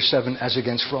Ezekiel 37 as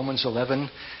against Romans 11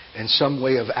 in some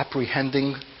way of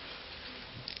apprehending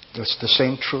the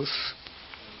same truth.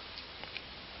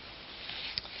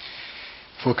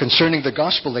 For concerning the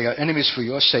gospel, they are enemies for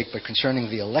your sake, but concerning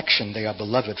the election, they are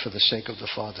beloved for the sake of the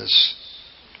fathers.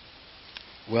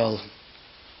 Well,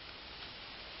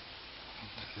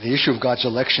 the issue of God's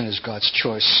election is God's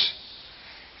choice.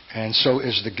 And so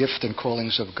is the gift and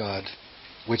callings of God,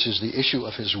 which is the issue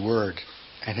of His word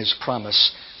and His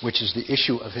promise, which is the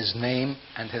issue of His name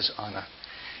and His honor.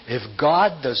 If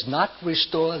God does not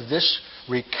restore this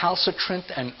recalcitrant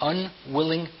and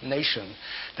unwilling nation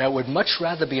that would much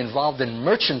rather be involved in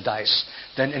merchandise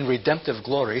than in redemptive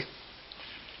glory,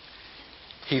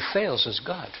 He fails as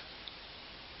God.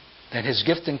 Then His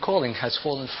gift and calling has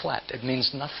fallen flat. It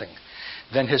means nothing.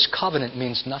 Then His covenant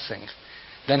means nothing.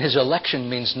 Then His election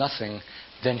means nothing.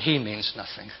 Then He means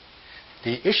nothing.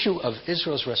 The issue of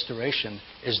Israel's restoration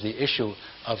is the issue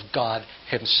of God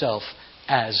Himself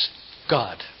as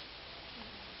God.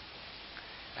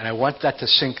 And I want that to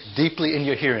sink deeply in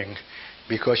your hearing,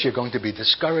 because you're going to be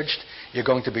discouraged, you're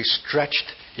going to be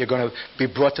stretched, you're going to be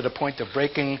brought to the point of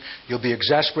breaking, you'll be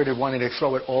exasperated wanting to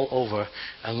throw it all over,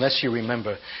 unless you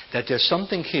remember that there's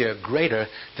something here greater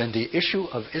than the issue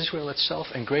of Israel itself,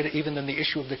 and greater even than the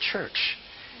issue of the church.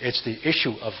 It's the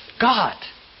issue of God.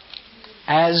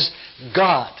 As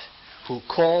God, who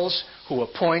calls, who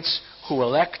appoints, who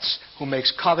elects, who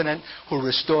makes covenant, who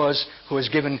restores, who has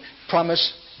given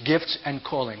promise, gifts, and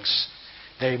callings.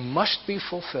 They must be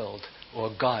fulfilled,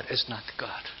 or God is not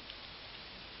God.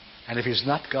 And if He's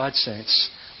not God, saints,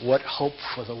 what hope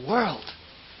for the world?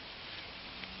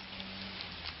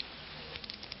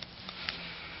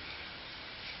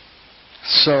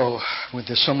 So,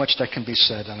 there's so much that can be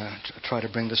said, and I try to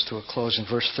bring this to a close in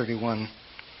verse 31,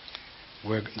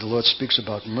 where the Lord speaks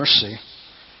about mercy,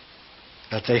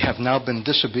 that they have now been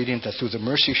disobedient, that through the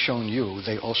mercy shown you,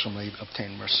 they also may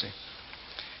obtain mercy.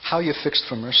 How are you fixed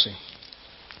for mercy?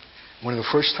 One of the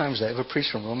first times I ever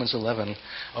preached from Romans 11,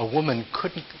 a woman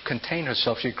couldn't contain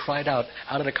herself. She cried out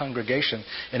of the congregation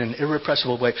in an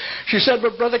irrepressible way. She said,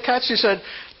 "But Brother Katz," she said,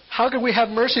 "how can we have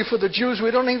mercy for the Jews? We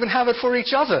don't even have it for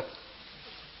each other."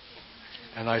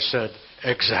 And I said,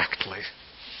 exactly.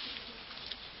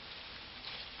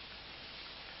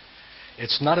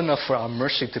 It's not enough for our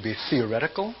mercy to be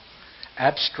theoretical,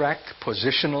 abstract,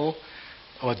 positional,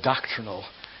 or doctrinal.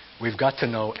 We've got to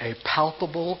know a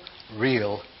palpable,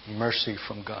 real mercy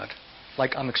from God,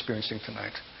 like I'm experiencing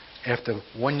tonight, after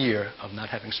 1 year of not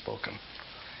having spoken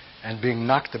and being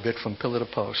knocked a bit from pillar to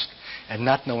post and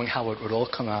not knowing how it would all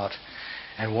come out,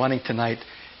 and wanting tonight,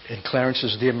 in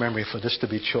Clarence's dear memory, for this to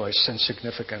be choice and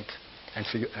significant,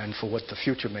 and for what the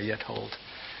future may yet hold.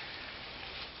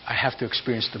 I have to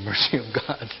experience the mercy of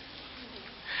God.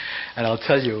 And I'll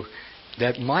tell you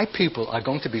that my people are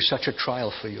going to be such a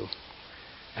trial for you.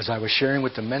 As I was sharing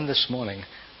with the men this morning,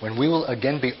 when we will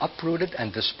again be uprooted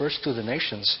and dispersed through the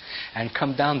nations and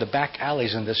come down the back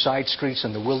alleys and the side streets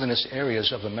and the wilderness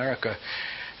areas of America,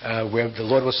 where the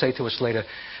Lord will say to us later,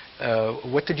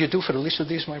 "What did you do for the least of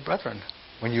these, my brethren,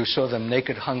 when you saw them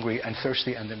naked, hungry, and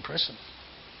thirsty, and in prison?"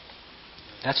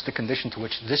 That's the condition to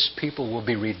which this people will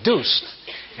be reduced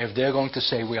if they're going to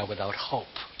say we are without hope.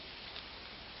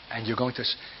 And you're going to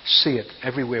see it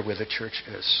everywhere where the church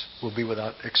is. We'll be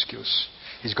without excuse.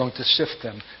 He's going to sift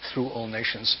them through all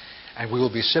nations, and we will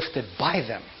be sifted by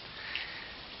them.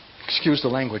 Excuse the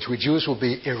language. We Jews will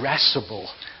be irascible,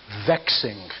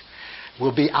 vexing.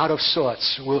 We'll be out of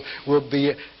sorts. We'll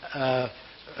be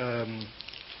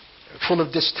full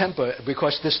of distemper,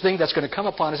 because this thing that's going to come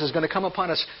upon us is going to come upon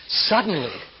us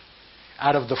suddenly.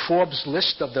 Out of the Forbes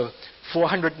list of the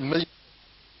 400 million.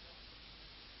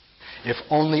 If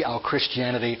only our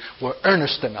Christianity were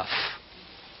earnest enough,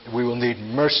 we will need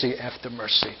mercy after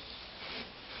mercy,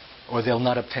 or they'll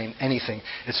not obtain anything.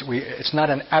 It's not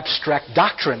an abstract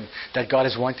doctrine that God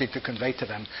is wanting to convey to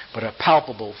them, but a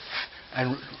palpable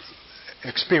and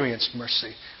experienced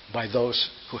mercy by those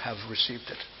who have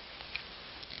received it.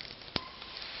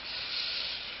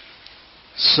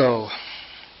 So,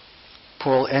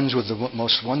 Paul ends with the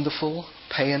most wonderful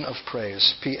paean of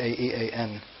praise,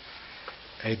 P-A-E-A-N,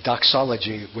 a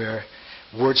doxology where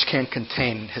words can't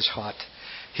contain his heart.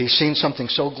 He's seen something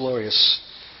so glorious,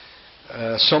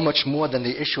 so much more than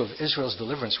the issue of Israel's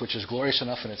deliverance, which is glorious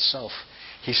enough in itself.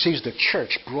 He sees the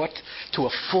church brought to a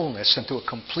fullness and to a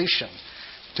completion,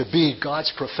 to be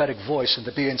God's prophetic voice and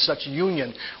to be in such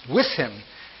union with Him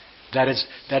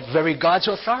that very God's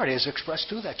authority is expressed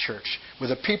through that church, with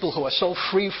a people who are so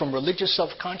free from religious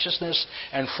self-consciousness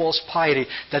and false piety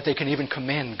that they can even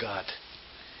command God,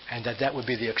 and that would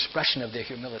be the expression of their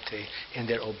humility in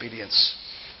their obedience.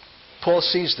 Paul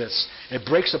sees this. It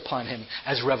breaks upon him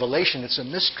as revelation. It's a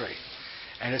mystery.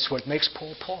 And it's what makes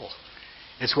Paul Paul.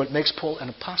 It's what makes Paul an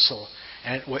apostle.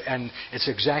 And it's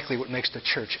exactly what makes the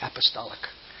church apostolic.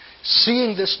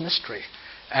 Seeing this mystery,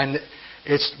 and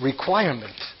its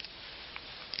requirement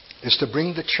is to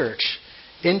bring the church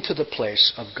into the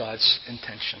place of God's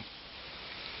intention.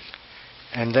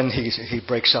 And then he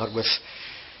breaks out with,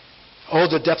 "Oh,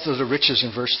 the depth of the riches,"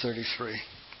 in verse 33.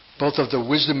 "Both of the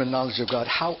wisdom and knowledge of God.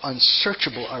 How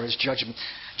unsearchable are His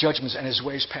judgments and His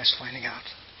ways past finding out."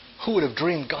 Who would have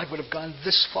dreamed God would have gone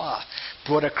this far,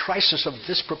 brought a crisis of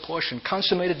this proportion,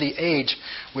 consummated the age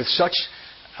with such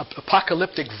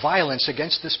apocalyptic violence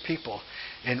against this people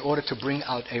in order to bring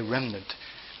out a remnant,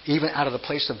 even out of the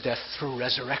place of death, through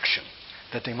resurrection,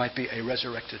 that they might be a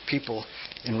resurrected people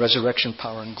in resurrection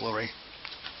power and glory.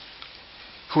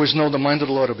 "Who has known the mind of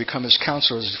the Lord, will become His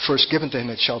counselor. As first given to Him,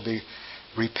 it shall be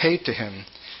repaid to Him.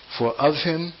 For of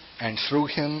Him, and through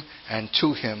Him, and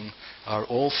to Him are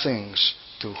all things,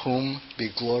 to whom be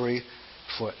glory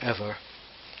forever.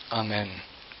 Amen.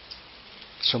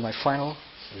 So my final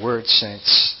word,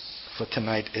 saints, for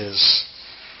tonight is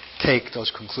take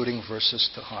those concluding verses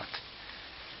to heart.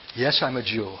 Yes, I'm a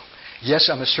Jew. Yes,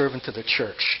 I'm a servant to the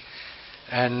church.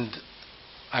 And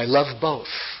I love both.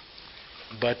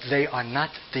 But they are not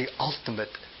the ultimate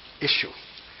issue.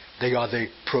 They are the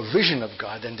provision of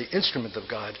God and the instrument of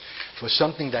God for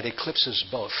something that eclipses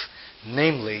both,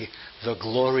 namely the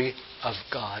glory of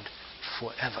God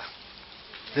forever.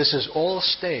 This is all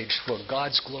staged for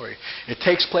God's glory. It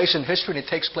takes place in history and it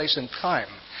takes place in time.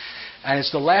 And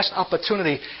it's the last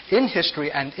opportunity in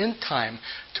history and in time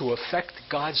to affect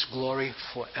God's glory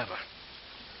forever.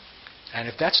 And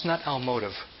if that's not our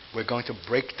motive, we're going to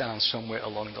break down somewhere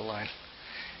along the line.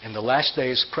 In the last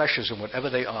days, pressures and whatever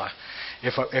they are,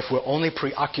 if we're only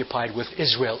preoccupied with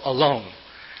Israel alone,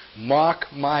 mark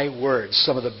my words,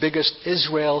 some of the biggest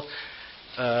Israel,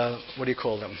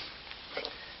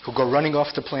 who go running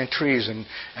off to plant trees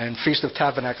and Feast of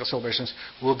Tabernacle celebrations,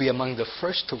 will be among the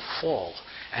first to fall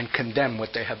and condemn what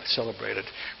they have celebrated,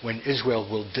 when Israel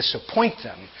will disappoint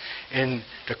them in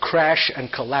the crash and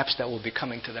collapse that will be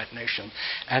coming to that nation.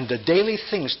 And the daily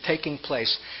things taking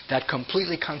place that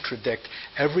completely contradict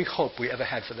every hope we ever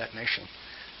had for that nation.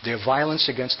 Their violence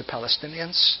against the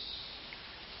Palestinians,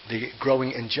 the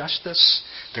growing injustice,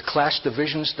 the class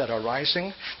divisions that are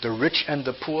rising, the rich and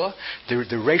the poor,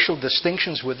 the racial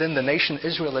distinctions within the nation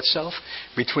Israel itself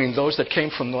between those that came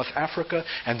from North Africa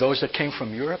and those that came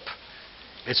from Europe.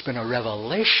 It's been a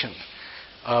revelation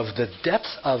of the depth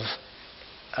of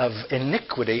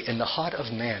iniquity in the heart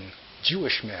of man,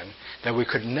 Jewish men, that we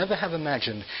could never have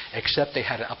imagined except they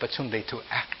had an opportunity to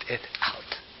act it out.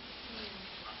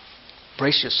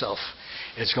 Brace yourself.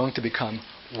 It's going to become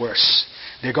worse.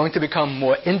 They're going to become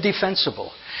more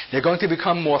indefensible. They're going to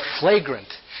become more flagrant.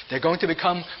 They're going to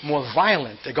become more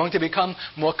violent. They're going to become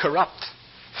more corrupt.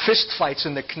 Fist fights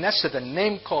in the Knesset and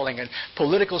name-calling and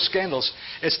political scandals.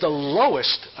 It's the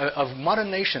lowest of modern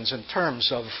nations in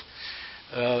terms of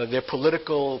their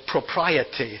political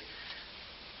propriety.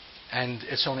 And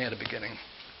it's only at the beginning.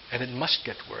 And it must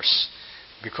get worse,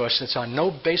 because it's on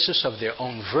no basis of their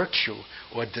own virtue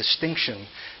or distinction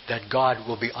that God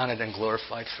will be honored and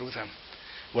glorified through them.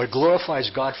 What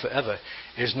glorifies God forever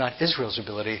is not Israel's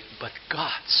ability, but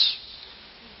God's.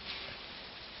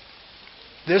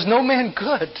 There's no man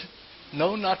good.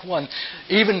 No, not one.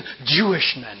 Even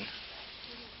Jewish men.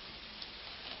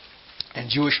 And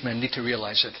Jewish men need to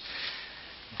realize it.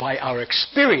 By our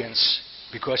experience,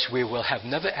 because we will have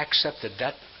never accepted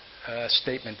that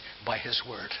statement by His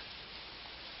Word.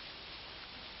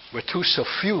 We're too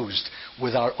suffused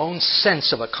with our own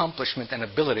sense of accomplishment and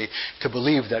ability to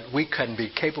believe that we can be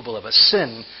capable of a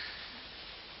sin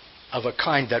of a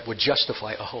kind that would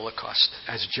justify a Holocaust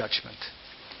as judgment.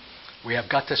 We have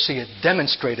got to see it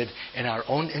demonstrated in our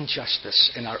own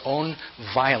injustice, in our own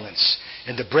violence,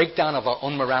 in the breakdown of our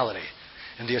own morality,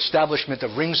 in the establishment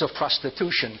of rings of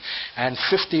prostitution and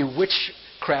 50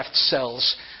 witchcraft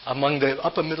cells among the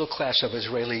upper middle class of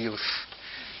Israeli youth.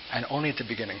 And only at the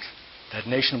beginning, that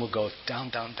nation will go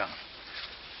down, down, down,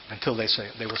 until they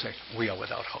will say, we are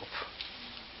without hope.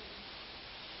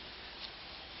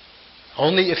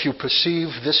 Only if you perceive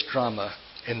this drama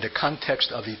in the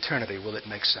context of eternity will it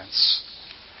make sense.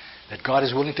 That God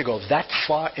is willing to go that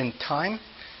far in time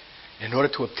in order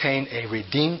to obtain a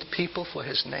redeemed people for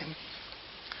His name,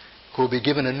 who will be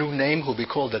given a new name, who will be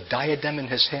called a diadem in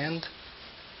His hand.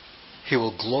 He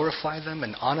will glorify them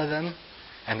and honor them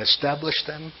and establish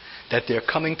them, that their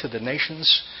coming to the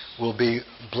nations will be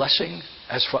blessing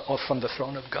as from the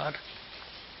throne of God.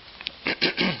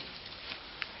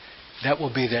 That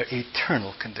will be their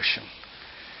eternal condition.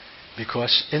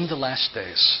 Because in the last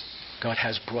days, God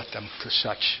has brought them to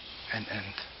such an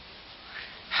end.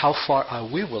 How far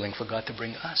are we willing for God to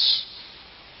bring us?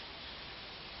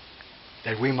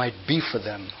 That we might be for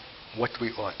them what we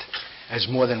ought, as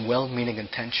more than well-meaning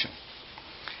intention.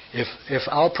 If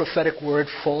our prophetic word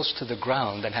falls to the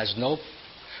ground and has no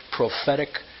prophetic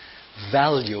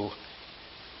value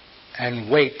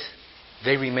and weight,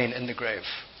 they remain in the grave.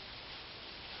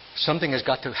 Something has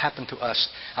got to happen to us.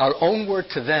 Our own word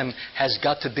to them has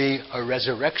got to be a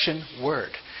resurrection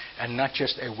word and not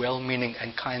just a well-meaning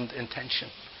and kind intention.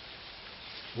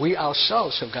 We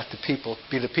ourselves have got to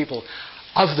be the people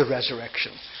of the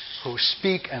resurrection, who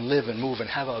speak and live and move and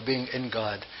have our being in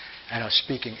God and are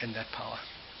speaking in that power.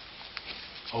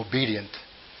 Obedient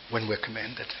when we're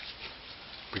commanded,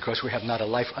 because we have not a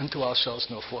life unto ourselves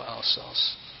nor for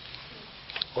ourselves,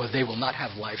 or they will not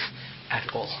have life at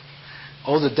all.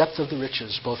 Oh, the depth of the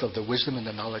riches, both of the wisdom and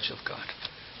the knowledge of God,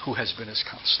 who has been His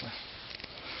counselor.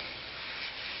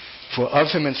 For of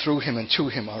him and through him and to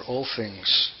him are all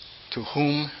things, to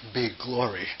whom be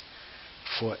glory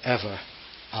forever.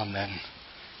 Amen.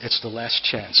 It's the last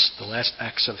chance, the last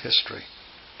acts of history.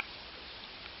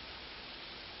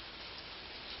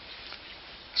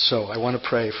 So I want to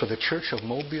pray for the Church of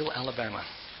Mobile, Alabama.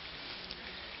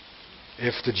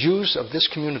 If the Jews of this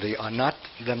community are not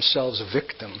themselves a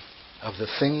victim of the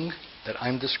thing that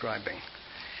I'm describing,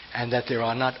 and that there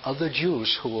are not other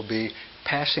Jews who will be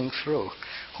passing through,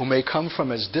 who may come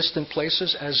from as distant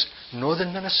places as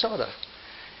northern Minnesota,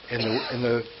 in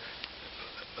the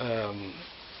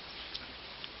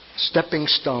stepping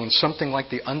stone, something like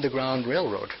the Underground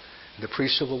Railroad, the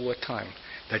pre-Civil War time,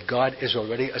 that God is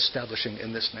already establishing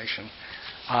in this nation,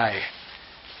 I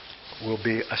will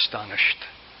be astonished.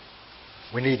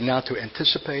 We need now to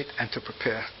anticipate and to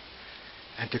prepare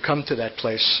and to come to that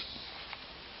place,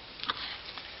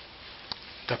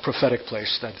 the prophetic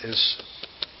place that is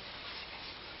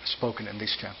spoken in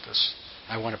these chapters.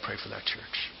 I want to pray for that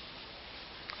church.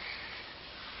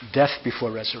 Death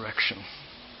before resurrection,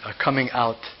 a coming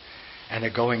out and a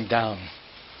going down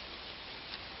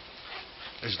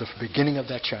is the beginning of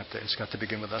that chapter. It's got to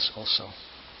begin with us also.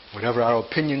 Whatever our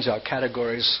opinions, our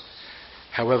categories,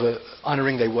 however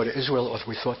honoring they were to Israel or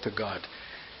we thought to God,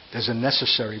 there's a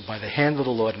necessary, by the hand of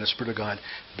the Lord and the Spirit of God,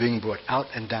 being brought out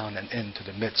and down and into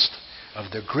the midst of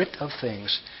the grit of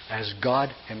things as God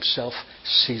himself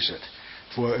sees it.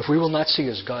 For if we will not see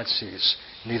as God sees,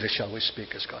 neither shall we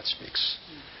speak as God speaks.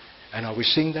 And are we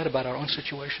seeing that about our own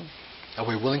situation? Are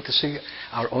we willing to see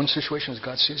our own situation as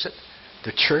God sees it?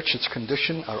 The church, its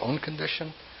condition, our own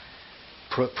condition?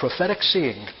 Prophetic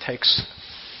seeing takes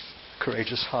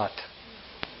courageous heart.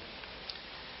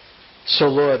 So,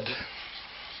 Lord,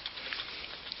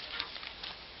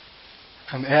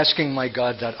 I'm asking, my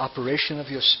God, that operation of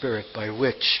your Spirit by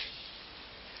which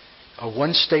a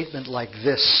one statement like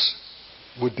this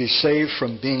would be saved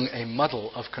from being a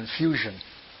muddle of confusion,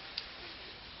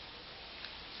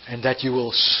 and that you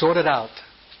will sort it out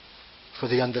for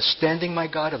the understanding,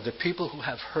 my God, of the people who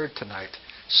have heard tonight,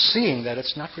 seeing that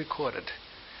it's not recorded,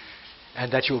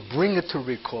 and that you'll bring it to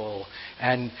recall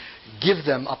and give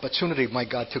them opportunity, my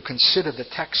God, to consider the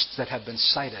texts that have been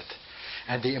cited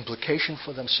and the implication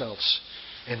for themselves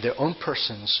in their own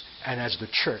persons and as the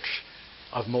church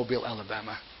of Mobile,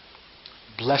 Alabama.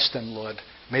 Bless them, Lord.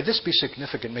 May this be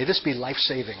significant. May this be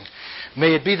life-saving.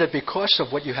 May it be that because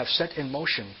of what you have set in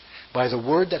motion by the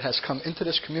word that has come into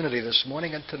this community this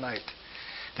morning and tonight,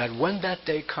 that when that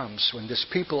day comes, when this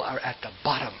people are at the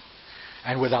bottom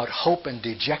and without hope and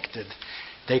dejected,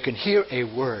 they can hear a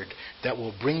word that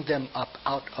will bring them up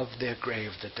out of their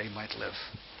grave that they might live.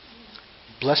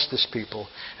 Bless this people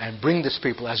and bring this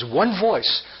people as one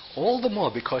voice, all the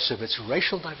more because of its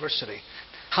racial diversity.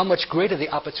 How much greater the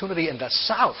opportunity in the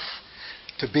South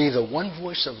to be the one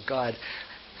voice of God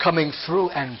coming through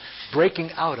and breaking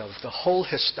out of the whole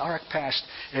historic past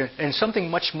in something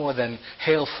much more than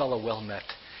hail fellow well met,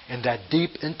 in that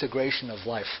deep integration of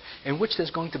life in which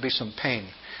there's going to be some pain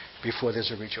before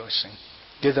there's a rejoicing.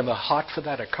 Give them a heart for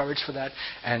that, a courage for that,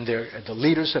 and the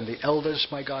leaders and the elders,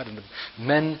 my God, and the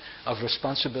men of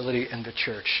responsibility in the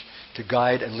church to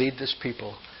guide and lead this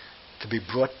people to be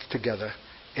brought together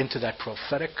into that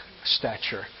prophetic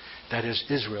stature that is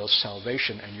Israel's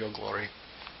salvation and your glory.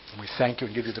 And we thank you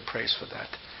and give you the praise for that.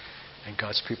 And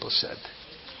God's people said,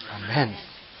 Amen.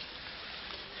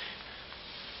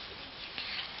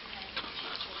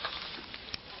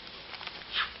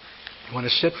 You want to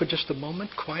sit for just a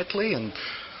moment quietly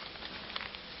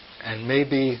and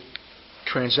maybe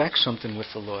transact something with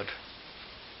the Lord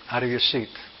out of your seat,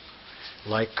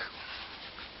 like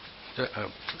a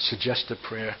suggested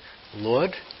prayer.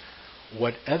 Lord,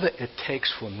 whatever it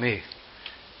takes for me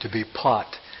to be part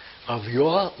of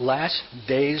your last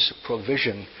day's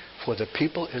provision for the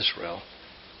people Israel,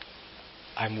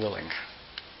 I'm willing.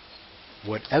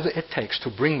 Whatever it takes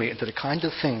to bring me into the kind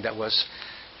of thing that was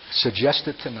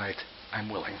suggested tonight, I'm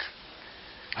willing.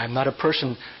 I'm not a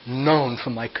person known for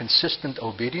my consistent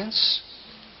obedience.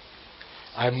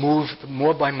 I move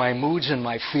more by my moods and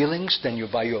my feelings than you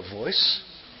by your voice.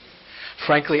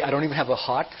 Frankly, I don't even have a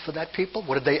heart for that people.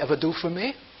 What did they ever do for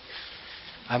me?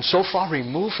 I'm so far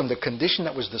removed from the condition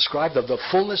that was described of the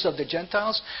fullness of the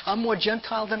Gentiles. I'm more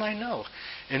Gentile than I know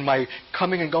in my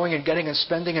coming and going and getting and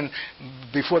spending and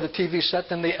before the TV set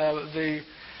and the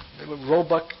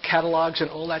Roebuck catalogs and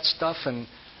all that stuff. And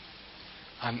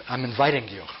I'm inviting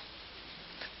you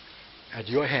at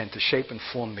your hand to shape and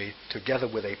form me together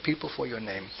with a people for your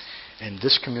name in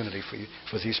this community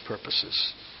for these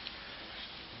purposes.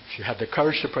 If you have the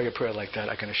courage to pray a prayer like that,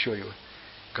 I can assure you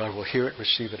God will hear it,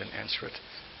 receive it, and answer it.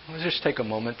 Let's just take a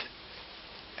moment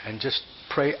and just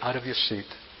pray out of your seat.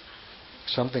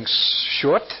 Something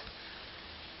short,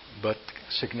 but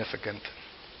significant.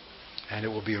 And it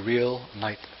will be a real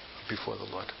night before the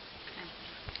Lord.